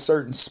get into a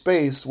certain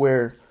space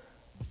where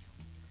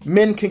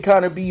men can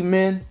kind of be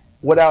men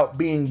without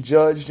being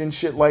judged and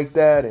shit like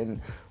that,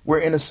 and we're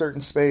in a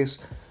certain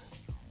space,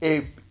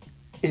 it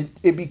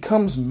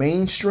becomes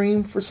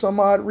mainstream for some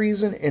odd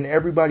reason, and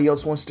everybody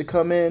else wants to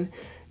come in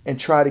and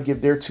try to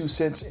give their 2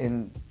 cents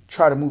and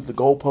try to move the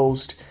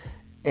goalpost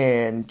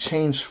and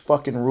change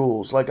fucking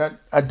rules. Like,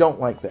 I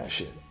don't like that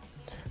shit.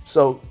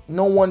 So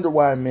no wonder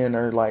why men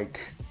are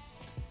like,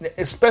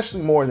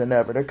 especially more than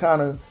ever, they're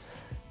kind of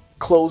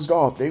closed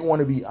off. They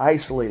want to be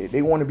isolated.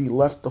 They want to be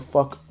left the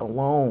fuck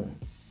alone.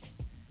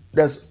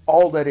 That's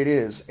all that it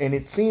is. And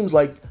it seems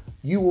like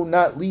you will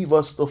not leave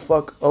us the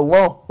fuck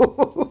alone.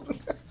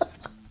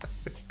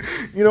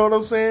 You know what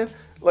I'm saying?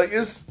 Like,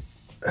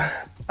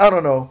 I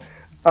don't know.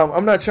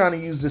 I'm not trying to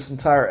use this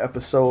entire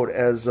episode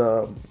as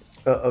a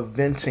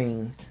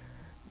venting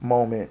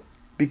moment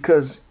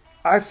because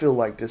I feel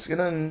like this. And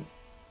then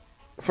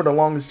for the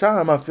longest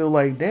time, I feel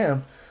like,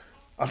 damn,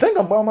 I think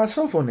I'm by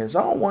myself on this.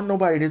 I don't want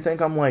nobody to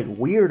think I'm like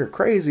weird or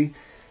crazy.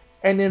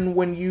 And then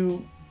when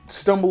you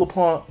stumble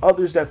upon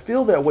others that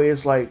feel that way,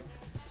 it's like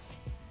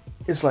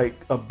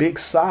a big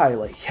sigh,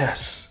 like,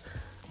 yes,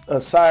 a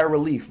sigh of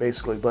relief,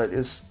 basically. But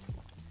it's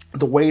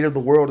the weight of the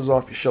world is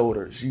off your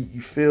shoulders.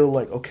 You feel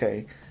like,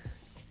 okay,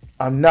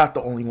 I'm not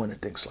the only one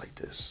that thinks like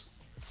this.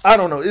 I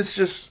don't know. It's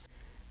just,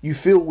 you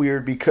feel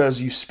weird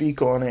because you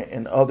speak on it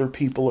and other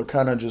people are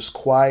kind of just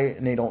quiet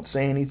and they don't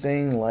say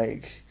anything.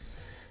 Like,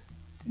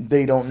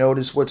 they don't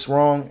notice what's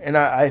wrong. And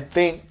I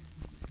think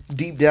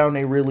deep down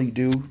they really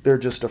do. They're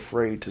just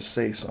afraid to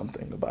say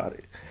something about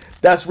it.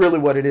 That's really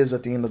what it is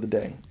at the end of the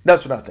day.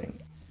 That's what I think.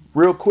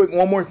 Real quick,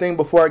 one more thing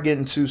before I get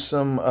into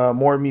some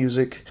more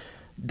music.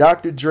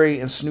 Dr. Dre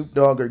and Snoop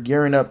Dogg are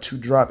gearing up to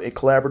drop a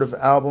collaborative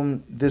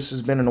album. This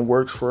has been in the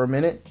works for a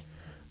minute.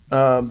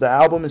 The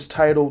album is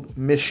titled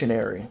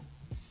Missionary.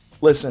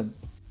 Listen,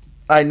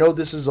 I know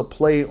this is a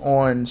play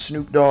on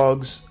Snoop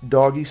Dogg's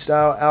Doggy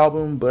Style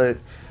album, but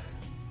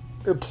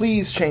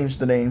please change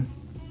the name.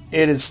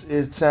 It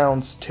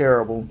sounds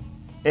terrible.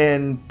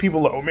 And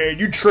people are, oh man,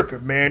 you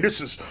tripping, man.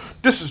 This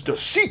is the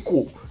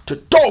sequel to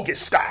Doggy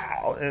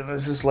Style. And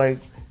it's just like,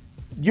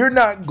 you're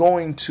not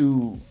going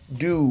to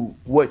do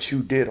what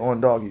you did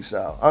on Doggy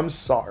Style. I'm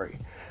sorry.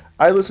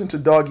 I listen to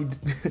Doggy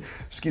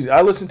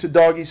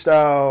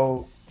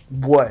Style,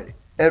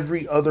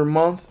 every other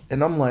month,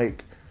 and I'm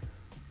like,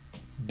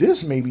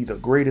 this may be the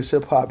greatest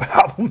hip hop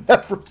album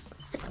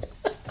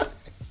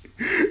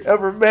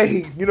ever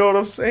made. You know what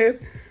I'm saying?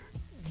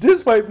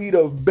 This might be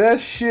the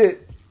best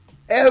shit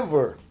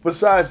ever,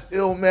 besides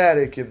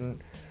Illmatic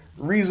and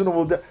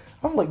Reasonable Doubt.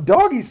 I'm like,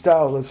 Doggy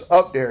Style is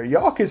up there.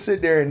 Y'all can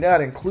sit there and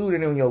not include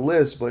it in your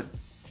list, but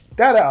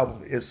that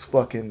album is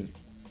fucking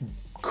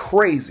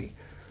crazy.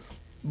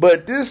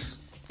 But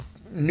this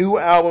new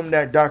album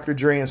that Dr.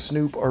 Dre and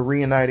Snoop are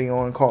reuniting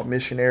on, called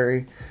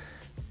Missionary,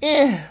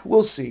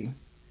 we'll see.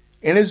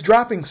 And it's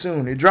dropping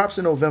soon. It drops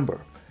in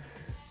November.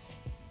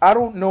 I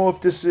don't know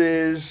if this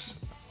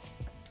is...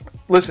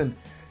 Listen,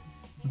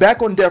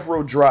 Back on Death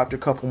Row dropped a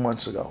couple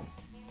months ago.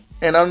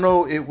 And I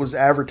know it was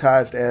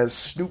advertised as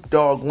Snoop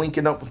Dogg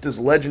linking up with this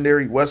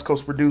legendary West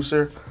Coast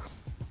producer.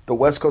 The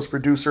West Coast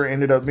producer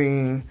ended up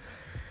being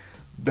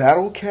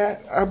Battle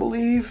Cat, I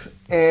believe.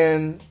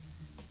 And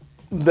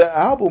the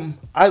album,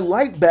 I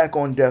like Back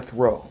on Death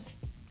Row.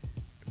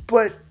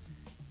 But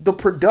the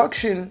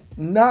production,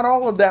 not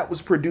all of that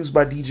was produced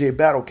by DJ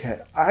Battle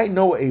Cat. I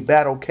know a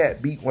Battle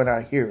Cat beat when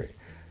I hear it.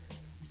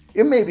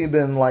 It maybe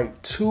been like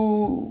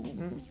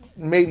 2,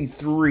 maybe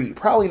 3,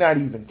 probably not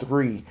even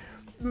 3.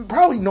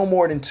 Probably no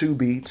more than 2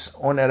 beats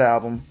on that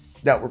album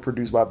that were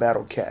produced by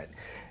Battle Cat.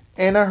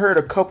 And I heard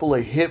a couple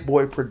of Hit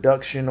Boy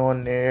production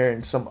on there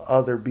and some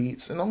other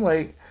beats. And I'm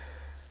like,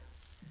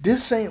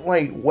 this ain't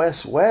like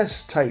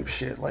West type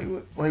shit. Like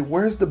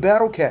where's the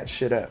Battle Cat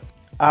shit at?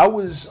 I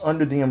was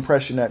under the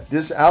impression that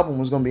this album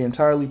was going to be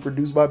entirely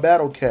produced by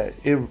Battle Cat.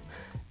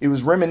 It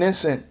was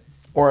reminiscent,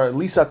 or at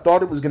least I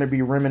thought it was going to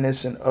be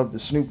reminiscent of the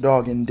Snoop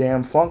Dogg and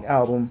Damn Funk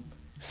album,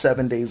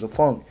 7 Days of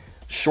Funk.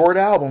 Short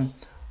album,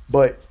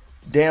 but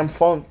Damn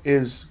Funk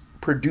is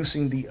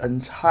producing the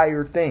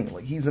entire thing.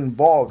 Like, he's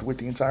involved with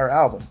the entire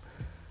album.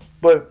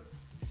 But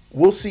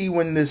we'll see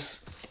when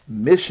this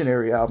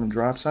Missionary album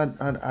drops. I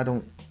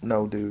don't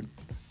know, dude,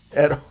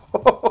 at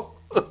all.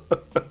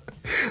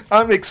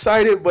 I'm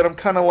excited, but I'm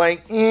kind of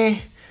like, I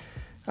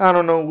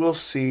don't know. We'll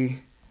see.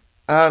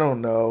 I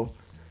don't know.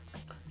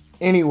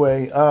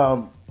 Anyway,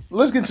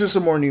 let's get into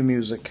some more new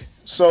music.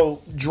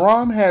 So,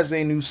 Drum has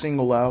a new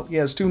single out. He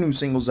has 2 new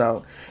singles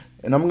out.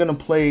 And I'm going to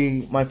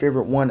play my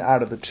favorite one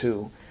out of the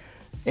 2.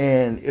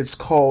 And it's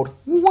called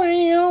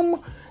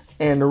Wham!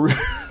 And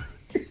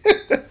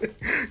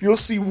you'll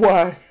see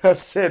why I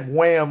said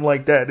wham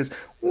like that. It's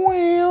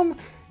wham!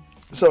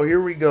 So here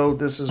we go.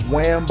 This is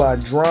Wham by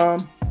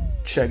Drum.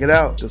 Check it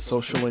out. The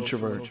Social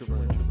Introvert.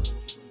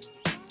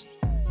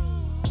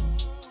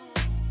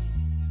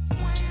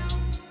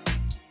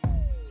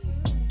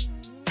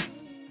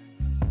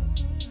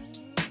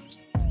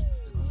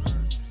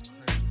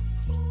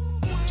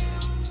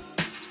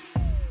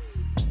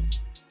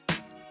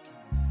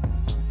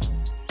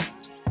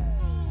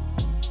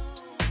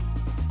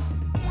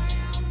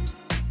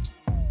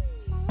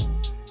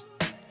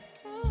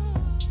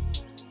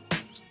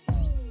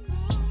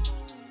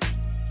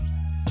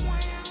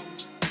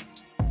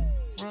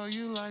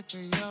 Like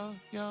a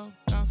yo-yo,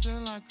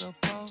 bouncing like a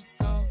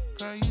pogo.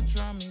 Girl, you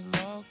drive me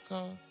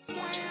loco.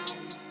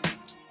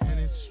 And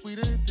it's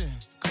sweeter than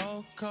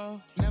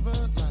cocoa. Never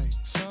like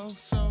so.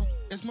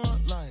 It's more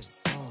like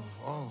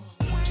oh.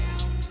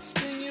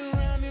 Spin you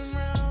round and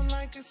round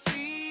like a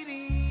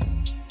CD.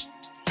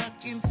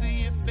 Fucking to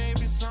your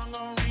favorite song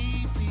on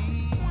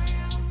repeat.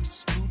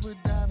 Scuba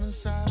dive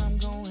inside, I'm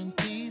going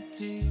deep.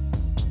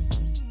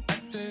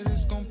 After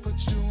this, gon' put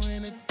you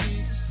in a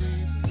deep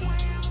sleep.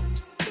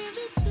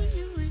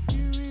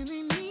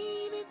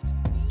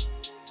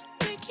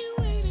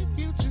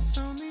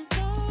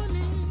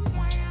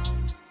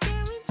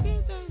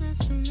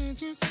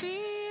 You see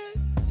it,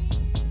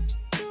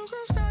 you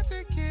gon' start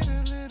to get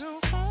a little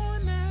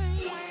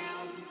horny.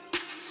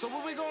 So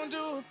what we gon'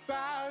 do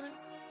about it?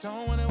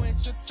 Don't wanna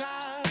waste your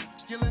time,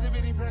 your little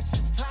bitty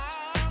precious time.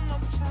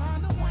 I'm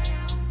trying to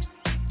wham.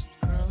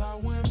 Girl, I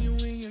wham you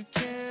in your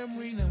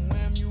Camry, then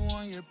wham you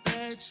on your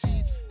bed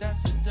sheets.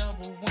 That's a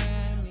double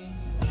whammy.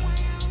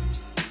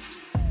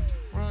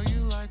 Roll you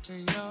like a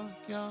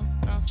yo-yo,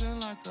 bouncing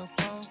like a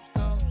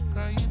pogo.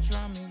 Girl, you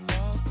drive me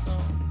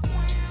loco.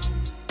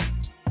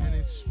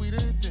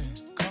 Sweeter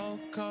than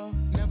cocoa,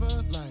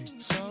 never like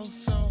so.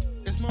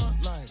 It's more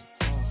like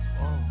oh.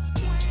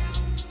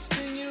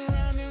 Spin you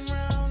round and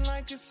round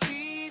like a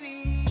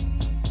CD.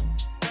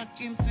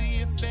 Fucking to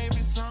your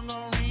favorite song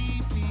on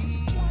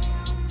repeat.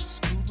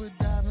 Scuba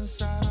dive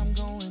inside, I'm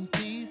going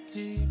deep.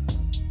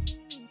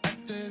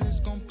 After this,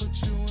 gon' put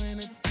you in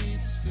a deep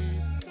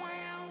sleep.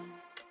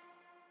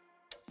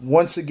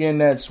 Once again,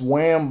 that's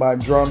Wham by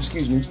Drum.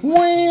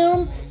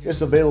 Wham!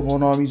 It's available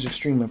on all music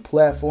streaming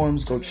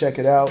platforms. Go check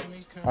it out.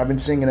 I've been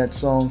singing that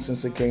song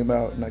since it came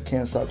out, and I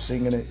can't stop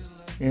singing it.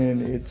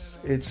 And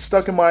it's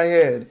stuck in my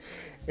head,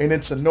 and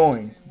it's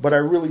annoying. But I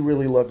really,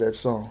 really love that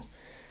song.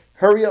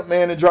 Hurry up,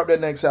 man, and drop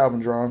that next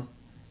album, Drum.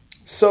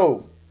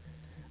 So,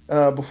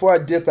 before I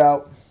dip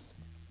out,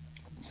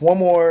 one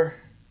more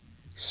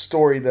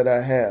story that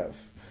I have.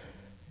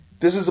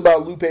 This is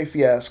about Lupe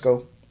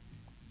Fiasco,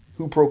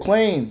 who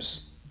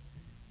proclaims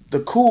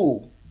The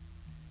Cool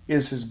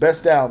is his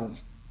best album.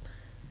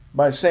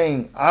 by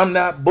saying, "I'm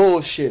not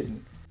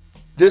bullshitting."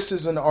 This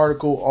is an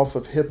article off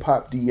of Hip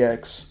Hop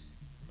DX.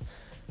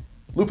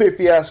 Lupe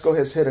Fiasco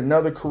has hit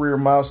another career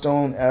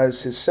milestone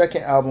as his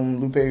second album,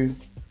 Lupe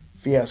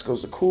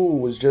Fiasco's The Cool,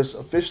 was just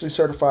officially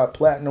certified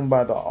platinum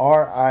by the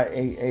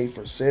RIAA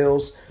for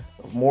sales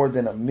of more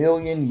than 1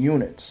 million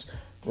units.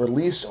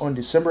 Released on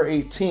December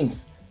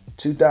 18th,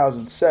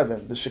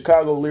 2007, the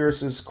Chicago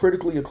lyricist's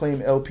critically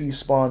acclaimed LP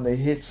spawned the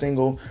hit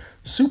single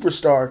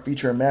Superstar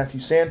featuring Matthew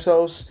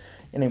Santos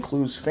and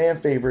includes fan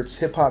favorites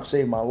Hip Hop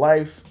Saved My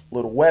Life,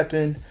 Little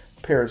Weapon,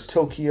 Paris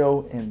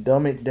Tokyo, and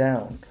Dumb It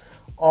Down.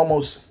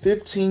 Almost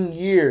 15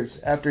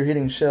 years after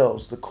hitting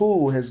shelves, The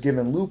Cool has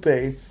given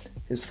Lupe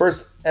his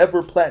first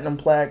ever platinum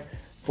plaque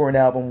for an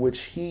album, which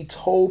he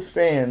told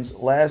fans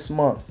last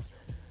month,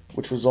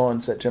 which was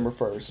on September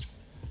 1st,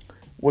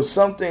 was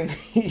something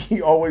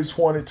he always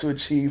wanted to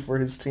achieve for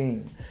his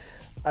team.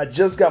 "I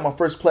just got my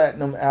first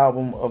platinum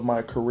album of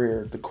my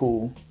career, The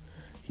Cool,"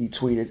 he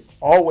tweeted.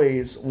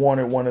 "Always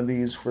wanted one of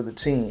these for the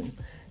team."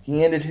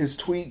 He ended his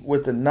tweet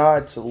with a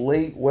nod to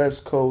late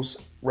West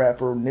Coast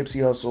rapper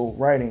Nipsey Hussle,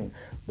 writing,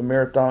 "The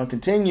marathon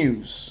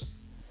continues."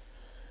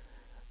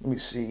 Let me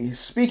see.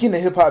 Speaking to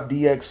Hip Hop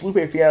DX,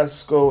 Lupe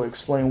Fiasco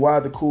explained why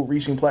The Cool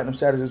reaching platinum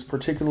status is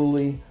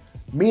particularly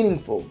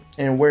meaningful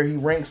and where he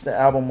ranks the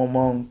album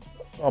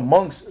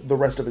amongst the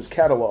rest of his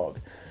catalog.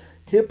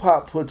 Hip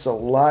hop puts a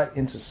lot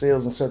into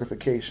sales and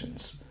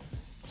certifications.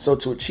 So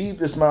to achieve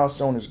this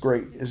milestone is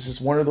great. It's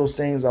just one of those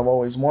things I've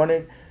always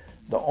wanted.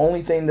 The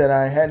only thing that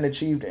I hadn't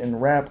achieved in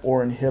rap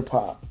or in hip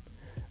hop.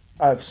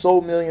 I've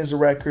sold millions of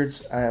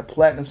records. I have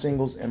platinum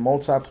singles and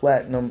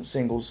multi-platinum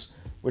singles,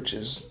 which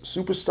is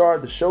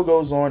Superstar, The Show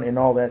Goes On, and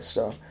all that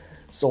stuff.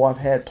 So I've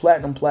had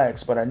platinum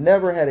plaques, but I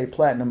never had a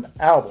platinum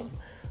album.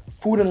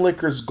 Food and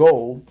Liquor's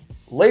gold,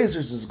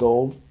 Lasers is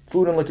gold,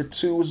 Food and Liquor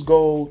 2 is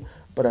gold,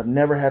 but I've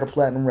never had a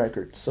platinum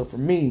record. So for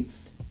me,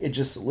 it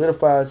just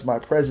solidifies my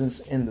presence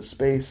in the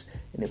space,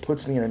 and it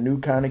puts me in a new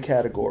kind of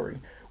category.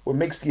 What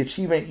makes the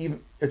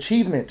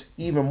achievement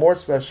even more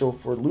special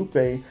for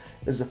Lupe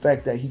is the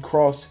fact that he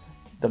crossed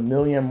the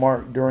million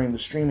mark during the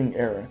streaming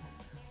era,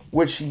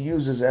 which he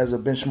uses as a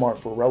benchmark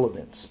for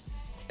relevance.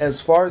 As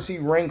far as he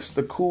ranks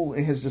The Cool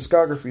in his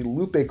discography,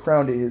 Lupe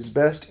crowned it his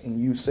best and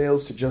used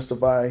sales to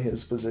justify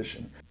his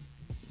position.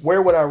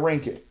 "Where would I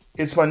rank it?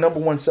 It's my number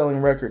one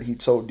selling record," he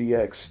told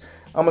DX.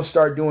 "I'm going to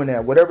start doing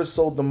that. Whatever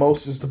sold the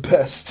most is the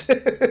best."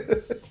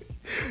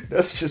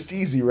 That's just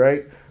easy,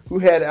 right? Who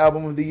had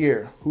Album of the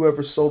Year?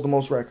 Whoever sold the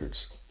most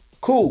records.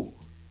 Cool.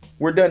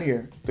 We're done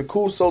here. The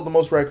Cool sold the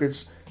most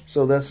records,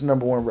 so that's the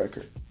number one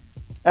record.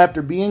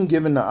 After being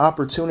given the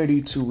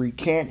opportunity to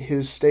recant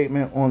his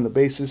statement on the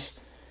basis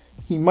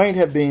he might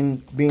have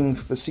been being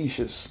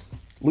facetious,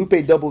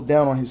 Lupe doubled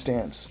down on his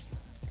stance.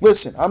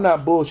 "Listen, I'm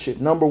not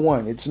bullshit. Number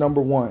one. It's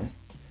number one."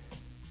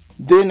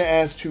 Then,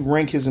 asked to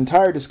rank his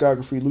entire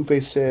discography,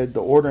 Lupe said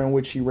the order in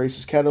which he rates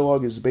his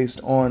catalog is based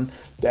on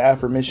the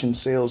aforementioned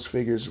sales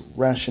figures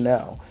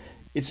rationale.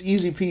 "It's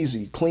easy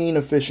peasy, clean,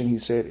 efficient," he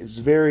said. "It's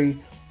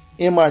very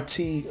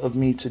MIT of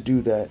me to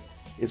do that.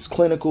 It's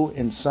clinical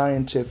and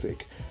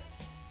scientific."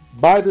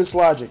 By this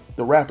logic,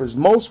 the rapper's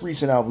most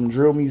recent album,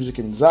 Drill Music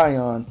in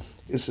Zion,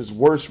 is his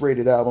worst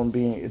rated album,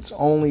 being it's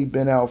only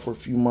been out for a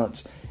few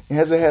months and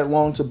hasn't had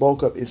long to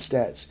bulk up its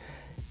stats.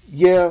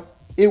 "Yeah,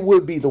 it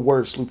would be the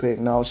worst," Lupe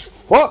acknowledged.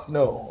 "Fuck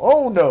no.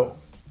 Oh no.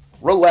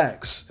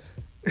 Relax."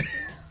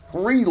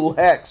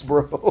 Relax,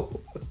 bro.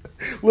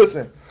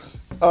 Listen,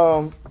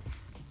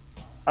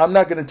 I'm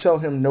not going to tell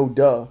him no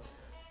duh.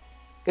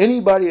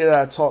 Anybody that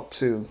I talk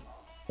to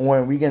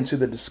when we get into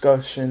the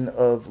discussion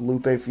of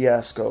Lupe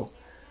Fiasco,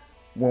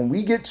 when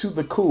we get to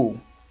The Cool,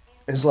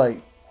 it's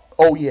like,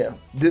 oh yeah,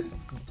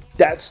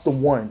 that's the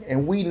one.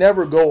 And we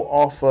never go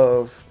off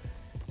of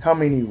how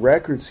many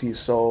records he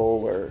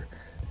sold or,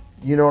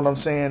 you know what I'm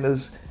saying?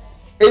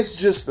 It's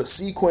just the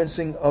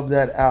sequencing of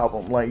that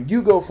album. Like,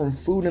 you go from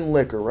Food and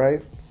Liquor,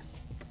 right?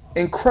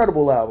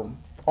 Incredible album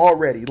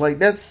already. Like,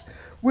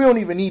 we don't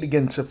even need to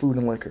get into Food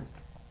and Liquor.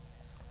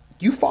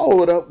 You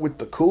follow it up with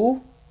The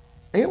Cool,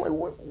 and you're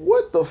like,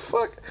 what the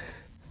fuck?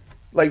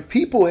 Like,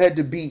 people had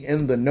to be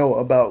in the know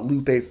about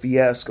Lupe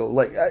Fiasco,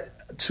 like,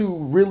 to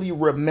really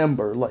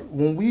remember. Like,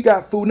 when we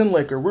got Food and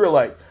Liquor, we were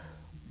like,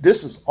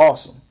 this is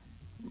awesome.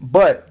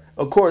 But,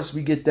 of course,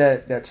 we get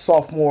that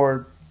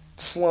sophomore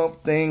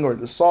slump thing, or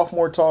the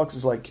sophomore talks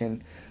is like,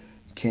 can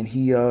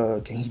he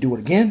do it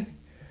again?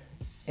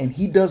 And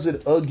he does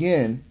it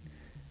again,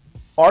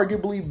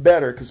 arguably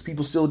better, because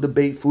people still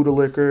debate Food and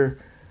Liquor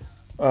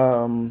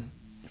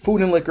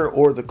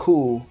or The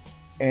Cool,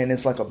 and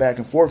it's like a back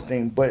and forth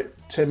thing. But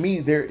to me,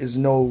 there is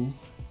no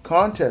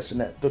contest in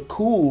that. The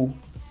Cool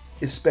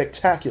is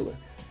spectacular,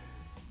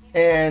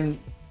 and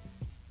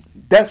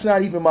that's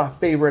not even my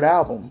favorite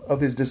album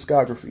of his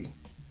discography.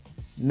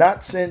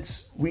 Not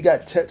since we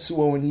got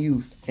Tetsuo in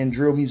Youth and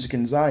Drill Music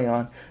in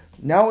Zion.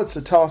 Now it's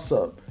a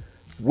toss-up.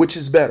 Which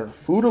is better,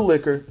 Food or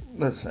Liquor?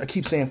 I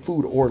keep saying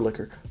Food or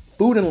Liquor.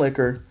 Food and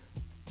Liquor,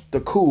 The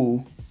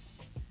Cool,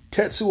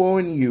 Tetsuo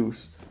in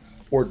Youth,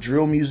 or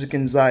Drill Music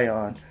in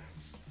Zion.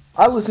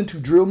 I listened to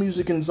Drill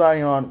Music in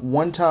Zion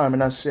one time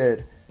and I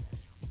said,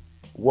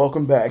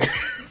 welcome back.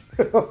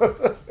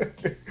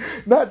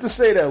 Not to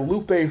say that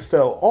Lupe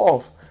fell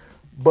off,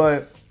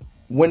 but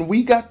when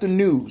we got the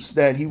news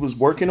that he was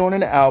working on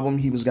an album,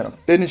 he was going to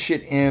finish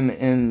it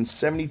in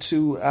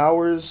 72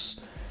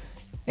 hours,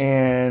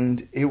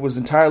 and it was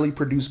entirely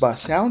produced by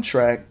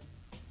Soundtrack,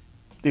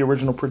 the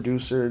original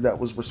producer that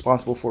was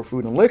responsible for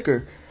Food and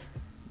Liquor,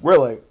 we're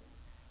like,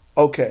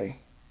 okay,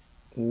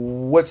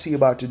 what's he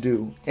about to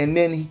do? And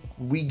then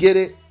we get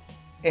it,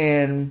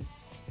 and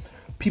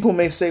people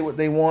may say what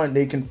they want.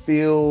 They can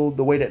feel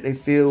the way that they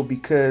feel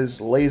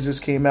because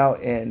Lasers came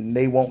out and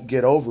they won't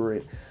get over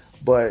it.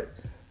 But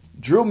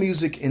Drill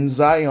Music in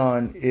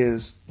Zion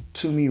is,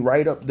 to me,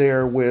 right up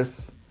there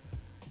with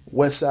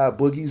Westside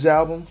Boogie's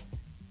album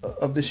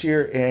of this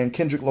year and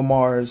Kendrick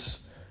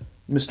Lamar's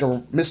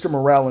Mr.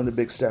 Morale and the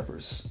Big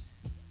Steppers.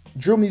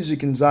 Drill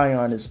Music in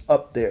Zion is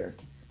up there,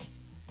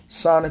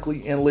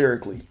 sonically and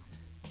lyrically.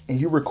 And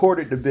he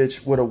recorded the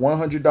bitch with a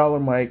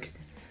 $100 mic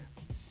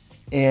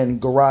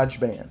and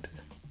GarageBand,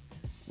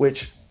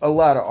 which a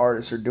lot of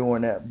artists are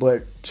doing that.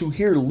 But to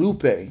hear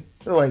Lupe, they're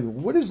like,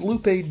 what is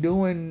Lupe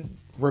doing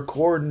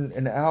recording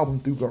an album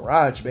through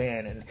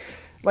GarageBand? And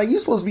like, you're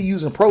supposed to be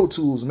using Pro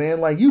Tools, man.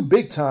 Like, you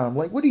big time.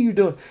 Like, what are you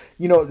doing?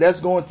 You know, that's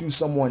going through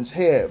someone's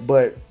head.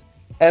 But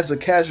as a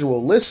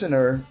casual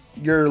listener,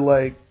 you're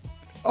like,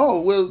 oh,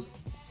 well,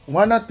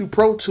 why not through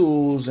Pro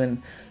Tools?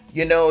 And,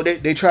 you know,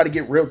 they try to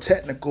get real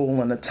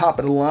technical and the top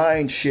of the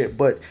line shit.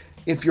 But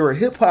if you're a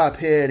hip hop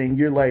head and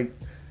you're like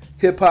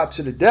hip hop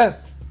to the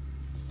death,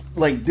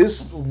 like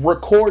this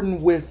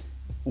recording with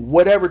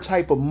whatever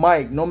type of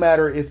mic, no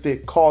matter if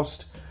it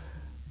cost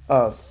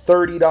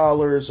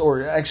 $30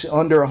 or actually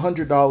under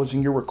 $100,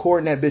 and you're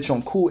recording that bitch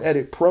on Cool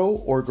Edit Pro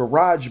or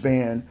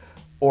GarageBand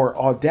or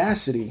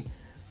Audacity,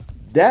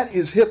 that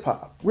is hip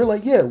hop. We're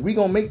like, yeah, we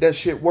gonna make that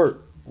shit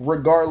work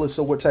regardless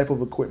of what type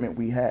of equipment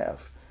we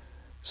have.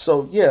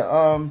 So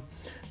yeah,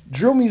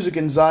 Drill Music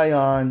in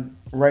Zion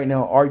right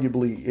now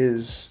arguably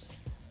is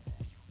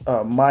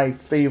my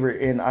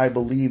favorite, and I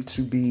believe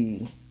to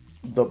be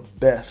the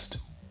best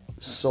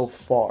so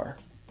far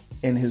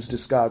in his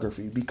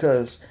discography,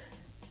 because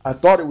I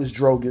thought it was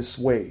Drogas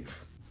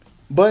Wave,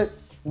 but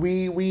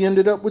we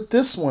ended up with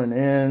this one,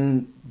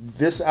 and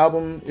this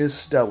album is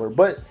stellar.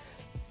 But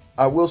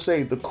I will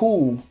say The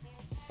Cool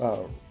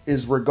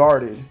is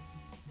regarded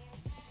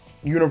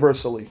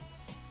universally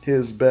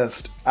his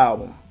best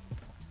album.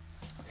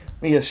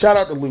 Yeah, shout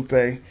out to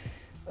Lupe.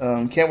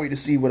 Can't wait to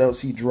see what else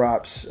he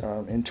drops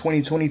in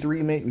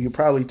 2023. Maybe he'll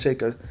probably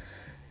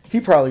he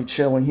probably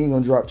chilling. He ain't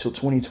gonna drop till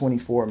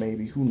 2024,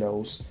 maybe. Who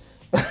knows?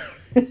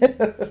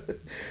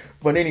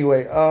 But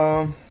anyway,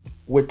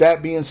 with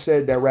that being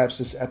said, that wraps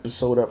this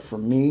episode up for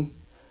me.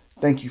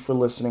 Thank you for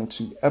listening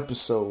to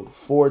episode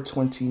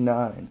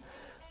 429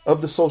 of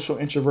the Social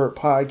Introvert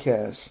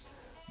Podcast.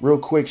 Real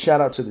quick,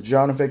 shout out to the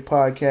John Vick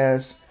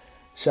Podcast.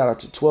 Shout out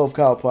to 12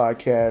 Kyle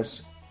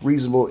Podcast,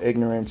 Reasonable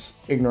Ignorance,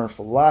 Ignorant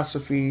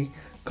Philosophy,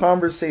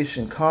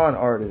 Conversation Con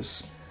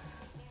Artists,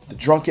 The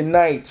Drunken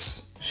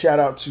Knights. Shout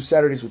out to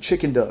Saturdays with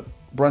Chicken Duck,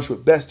 Brunch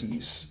with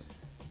Besties.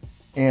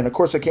 And of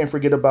course, I can't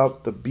forget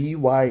about the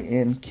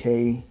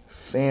BYNK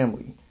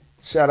family.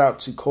 Shout out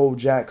to Cole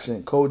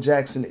Jackson. Cole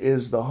Jackson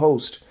is the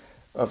host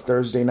of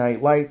Thursday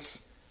Night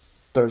Lights.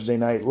 Thursday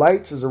Night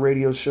Lights is a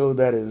radio show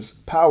that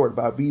is powered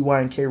by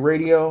BYNK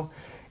Radio,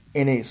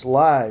 and it's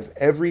live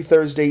every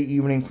Thursday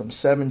evening from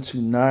 7 to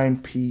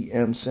 9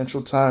 p.m.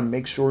 Central Time.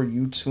 Make sure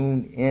you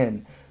tune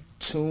in.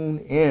 Tune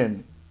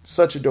in.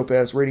 Such a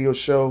dope-ass radio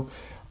show.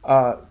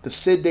 The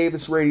Sid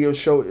Davis radio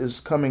show is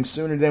coming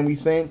sooner than we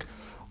think.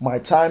 My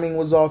timing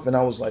was off, and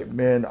I was like,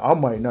 man, I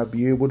might not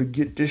be able to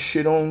get this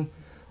shit on,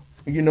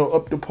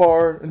 up to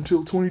par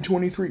until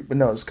 2023. But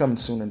no, it's coming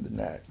sooner than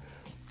that.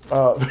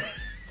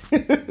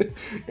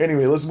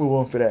 Anyway, let's move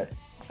on for that.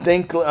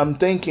 I'm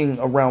thinking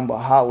around the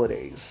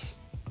holidays.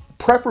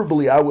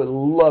 Preferably, I would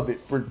love it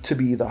to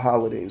be the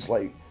holidays.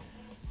 Like,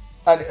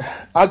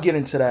 I'll get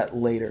into that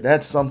later.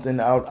 That's something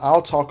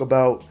I'll talk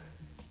about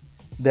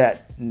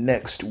that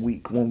next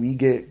week when we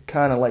get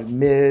kind of like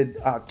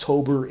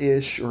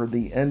mid-October-ish or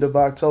the end of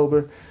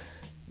October.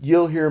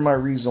 You'll hear my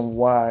reason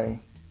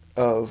why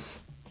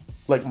of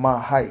like my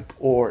hype,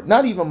 or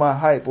not even my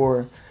hype,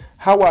 or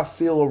how I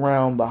feel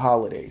around the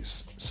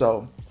holidays.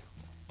 So,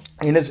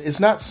 and it's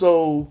not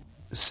so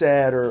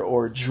sad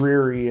or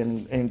dreary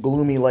and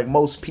gloomy like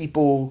most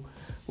people.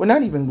 Well,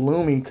 not even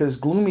gloomy, because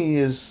gloomy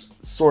is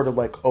sort of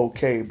like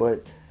okay,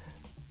 but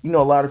a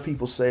lot of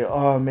people say,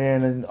 oh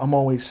man, and I'm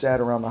always sad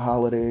around the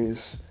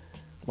holidays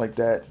like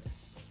that.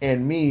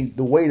 And me,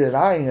 the way that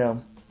I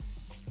am,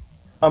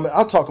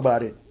 I'll talk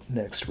about it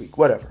next week,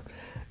 whatever.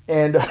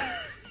 And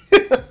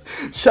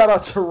shout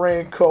out to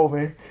Rand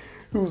Coleman,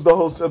 who's the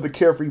host of the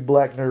Carefree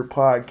Black Nerd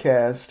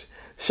Podcast.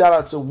 Shout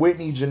out to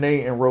Whitney,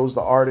 Janae, and Rose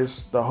the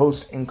Artist, the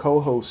host and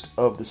co-host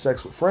of the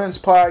Sex with Friends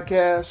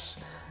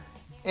podcast.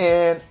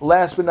 And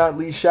last but not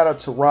least, shout out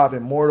to Rob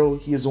Immortal.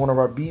 He is one of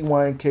our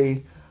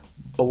BYNK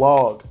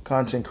blog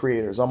content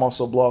creators. I'm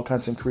also a blog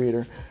content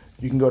creator.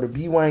 You can go to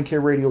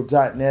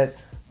bynkradio.net,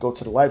 go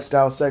to the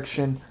lifestyle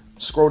section,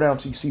 scroll down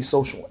till you see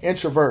Social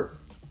Introvert.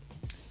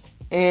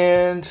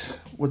 And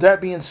with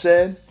that being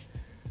said,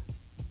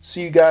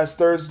 see you guys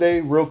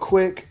Thursday real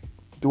quick.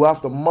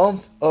 Throughout the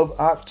month of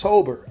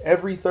October,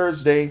 every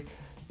Thursday,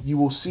 you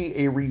will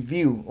see a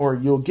review, or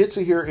you'll get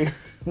to hear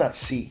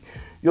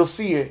you'll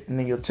see it, and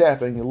then you'll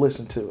tap it and you'll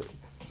listen to it.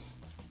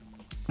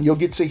 You'll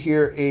get to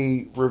hear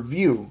a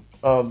review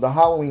of the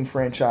Halloween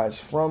franchise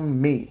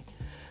from me,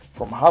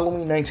 from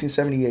Halloween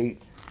 1978,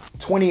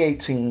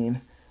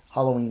 2018,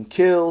 Halloween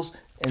Kills,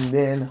 and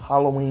then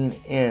Halloween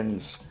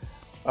Ends.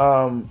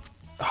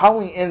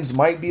 Halloween Ends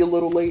might be a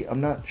little late.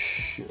 I'm not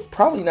sure.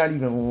 Probably not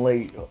even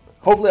late.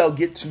 Hopefully I'll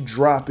get to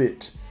drop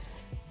it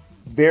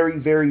very,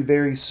 very,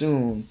 very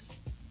soon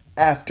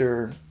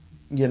after,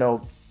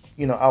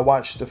 I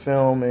watched the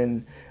film,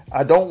 and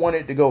I don't want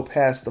it to go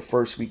past the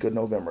first week of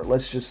November.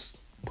 Let's just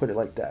put it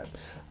like that.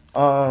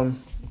 Let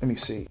me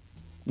see.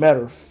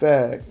 Matter of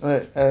fact,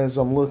 as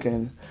I'm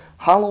looking,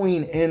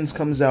 Halloween Ends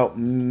comes out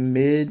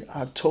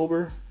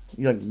mid-October.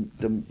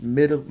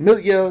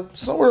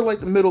 Somewhere like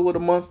the middle of the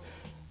month.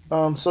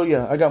 So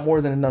yeah, I got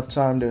more than enough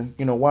time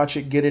to, watch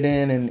it, get it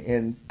in,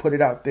 and put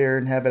it out there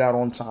and have it out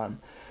on time.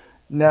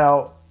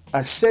 Now,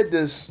 I said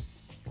this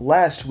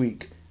last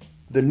week.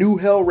 The new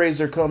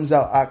Hellraiser comes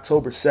out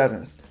October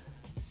 7th.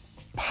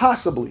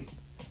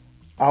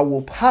 I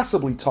will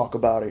possibly talk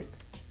about it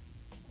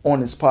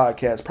on this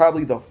podcast,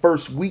 probably the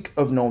first week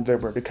of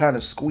November, to kind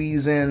of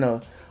squeeze in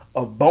a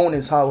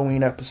bonus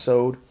Halloween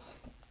episode.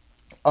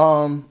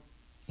 I'm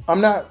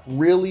not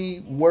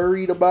really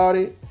worried about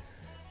it.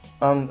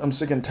 I'm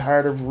sick and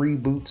tired of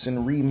reboots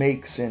and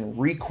remakes and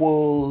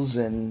requels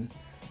and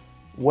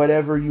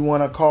whatever you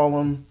want to call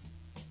them.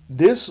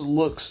 This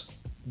looks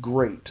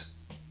great.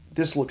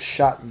 This looks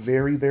shot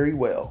very, very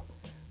well.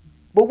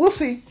 But we'll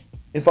see.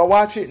 If I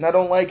watch it and I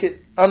don't like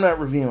it, I'm not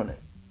reviewing it.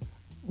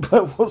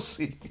 But we'll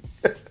see.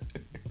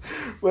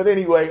 But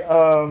anyway,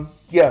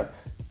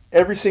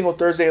 every single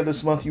Thursday of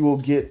this month, you will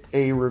get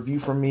a review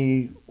from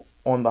me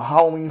on the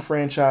Halloween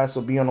franchise,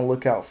 so be on the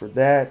lookout for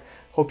that.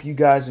 Hope you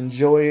guys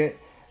enjoy it.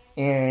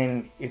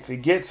 And if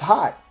it gets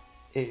hot,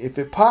 if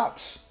it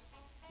pops,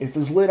 if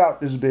it's lit out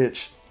this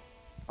bitch,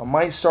 I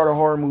might start a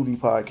horror movie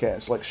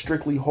podcast, like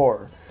strictly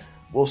horror.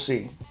 We'll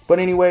see. But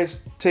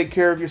anyways, take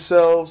care of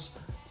yourselves,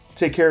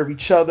 take care of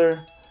each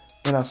other,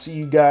 and I'll see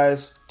you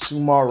guys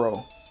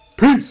tomorrow.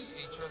 Peace!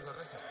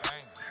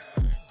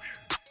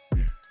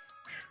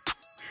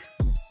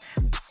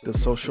 The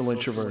Social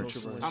Introvert.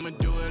 I'ma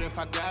do it if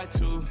I got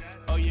to.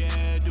 Oh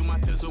yeah, do my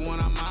thizzle when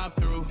I'm mob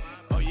through.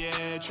 Oh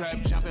yeah,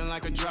 trap jumping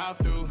like a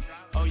drive-through.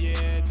 Oh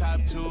yeah,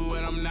 top 2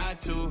 and I'm not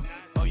 2.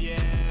 Oh yeah,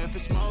 if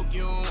it's smoke,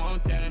 you don't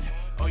want that.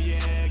 Oh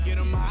yeah, get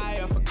them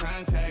high off a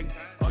contact.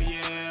 Oh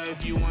yeah,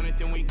 if you want it,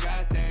 then we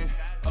got that.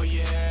 Oh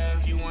yeah,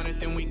 if you want it,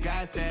 then we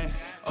got that.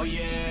 Oh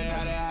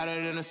yeah,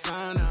 hotter than a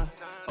sauna.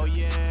 Oh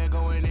yeah,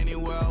 going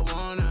anywhere I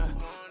wanna.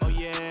 Oh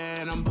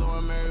yeah, and I'm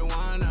blowing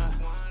marijuana.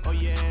 Oh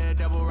yeah,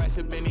 double rice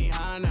at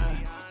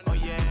Benihana. Oh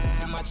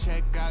yeah, my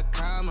check got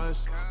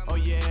commas. Oh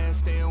yeah,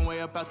 staying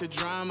way up out the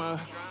drama.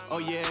 Oh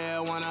yeah,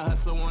 wanna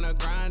hustle, wanna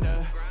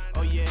grinder.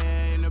 Oh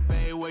yeah, in the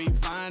Bay where you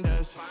find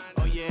us.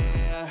 Oh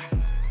yeah,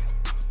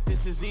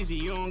 this is easy,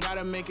 you don't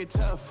gotta make it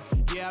tough.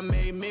 Yeah, I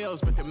made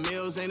meals, but the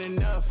meals ain't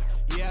enough.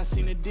 Yeah, I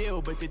seen a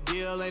deal, but the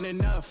deal ain't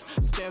enough.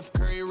 Steph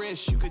Curry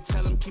rich, you could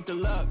tell him keep the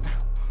luck.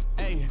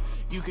 Hey,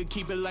 you could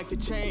keep it like the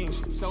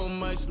change. So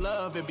much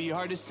love, it'd be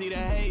hard to see the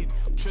hate.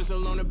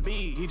 Trizzle on the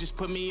beat, he just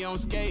put me on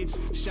skates.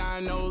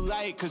 Shine no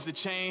light, cause the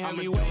chain had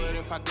me wait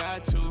if I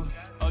got to.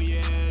 Oh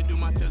yeah, do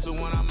my thizzle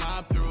when I'm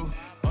mob through.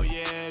 Oh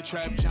yeah,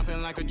 trap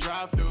jumping like a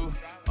drive-through.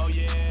 Oh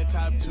yeah,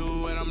 top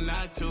 2 and I'm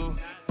not 2.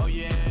 Oh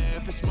yeah,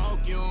 if it's smoke,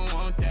 you don't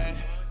want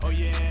that. Oh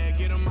yeah,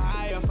 get them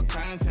high off a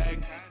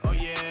contact. Oh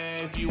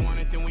yeah, if you want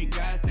it, then we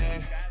got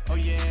that. Oh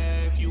yeah,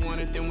 if you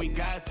want it, then we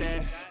got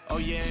that. Oh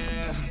yeah.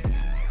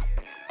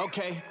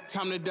 Okay,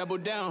 time to double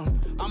down.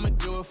 I'ma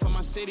do it for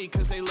my city,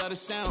 cause they love the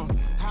sound.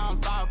 How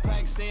I'm 5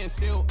 packs in,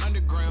 still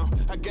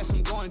underground. I guess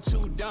I'm going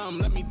too dumb,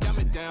 let me dumb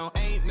it down.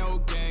 Ain't no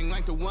gang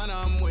like the one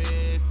I'm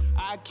with.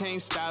 I can't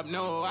stop,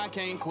 no, I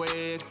can't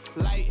quit.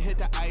 Light hit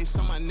the ice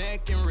on my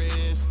neck and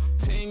wrist.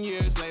 10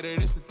 years later,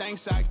 this the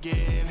thanks I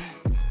get.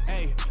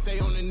 Hey, they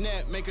on the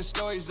net, making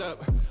stories up.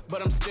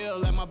 But I'm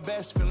still at my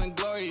best, feeling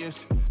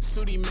glorious.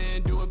 Sooty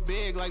man, do it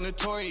big like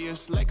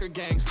Notorious. Laker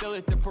gang, still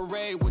at the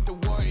parade with the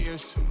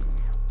Warriors.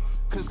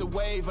 Cause the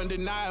wave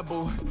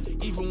undeniable.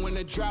 Even when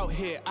the drought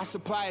hit, I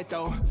supply it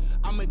though.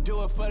 I'ma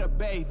do it for the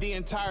Bay, the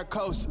entire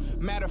coast.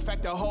 Matter of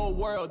fact, the whole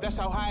world, that's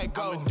how high it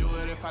go. I'ma do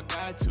it if I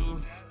got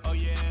to. Oh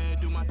yeah,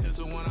 do my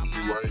thizzle when I'm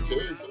out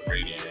through. Oh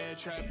yeah,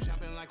 trap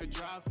jumping like a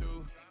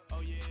drive-through.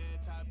 Oh yeah.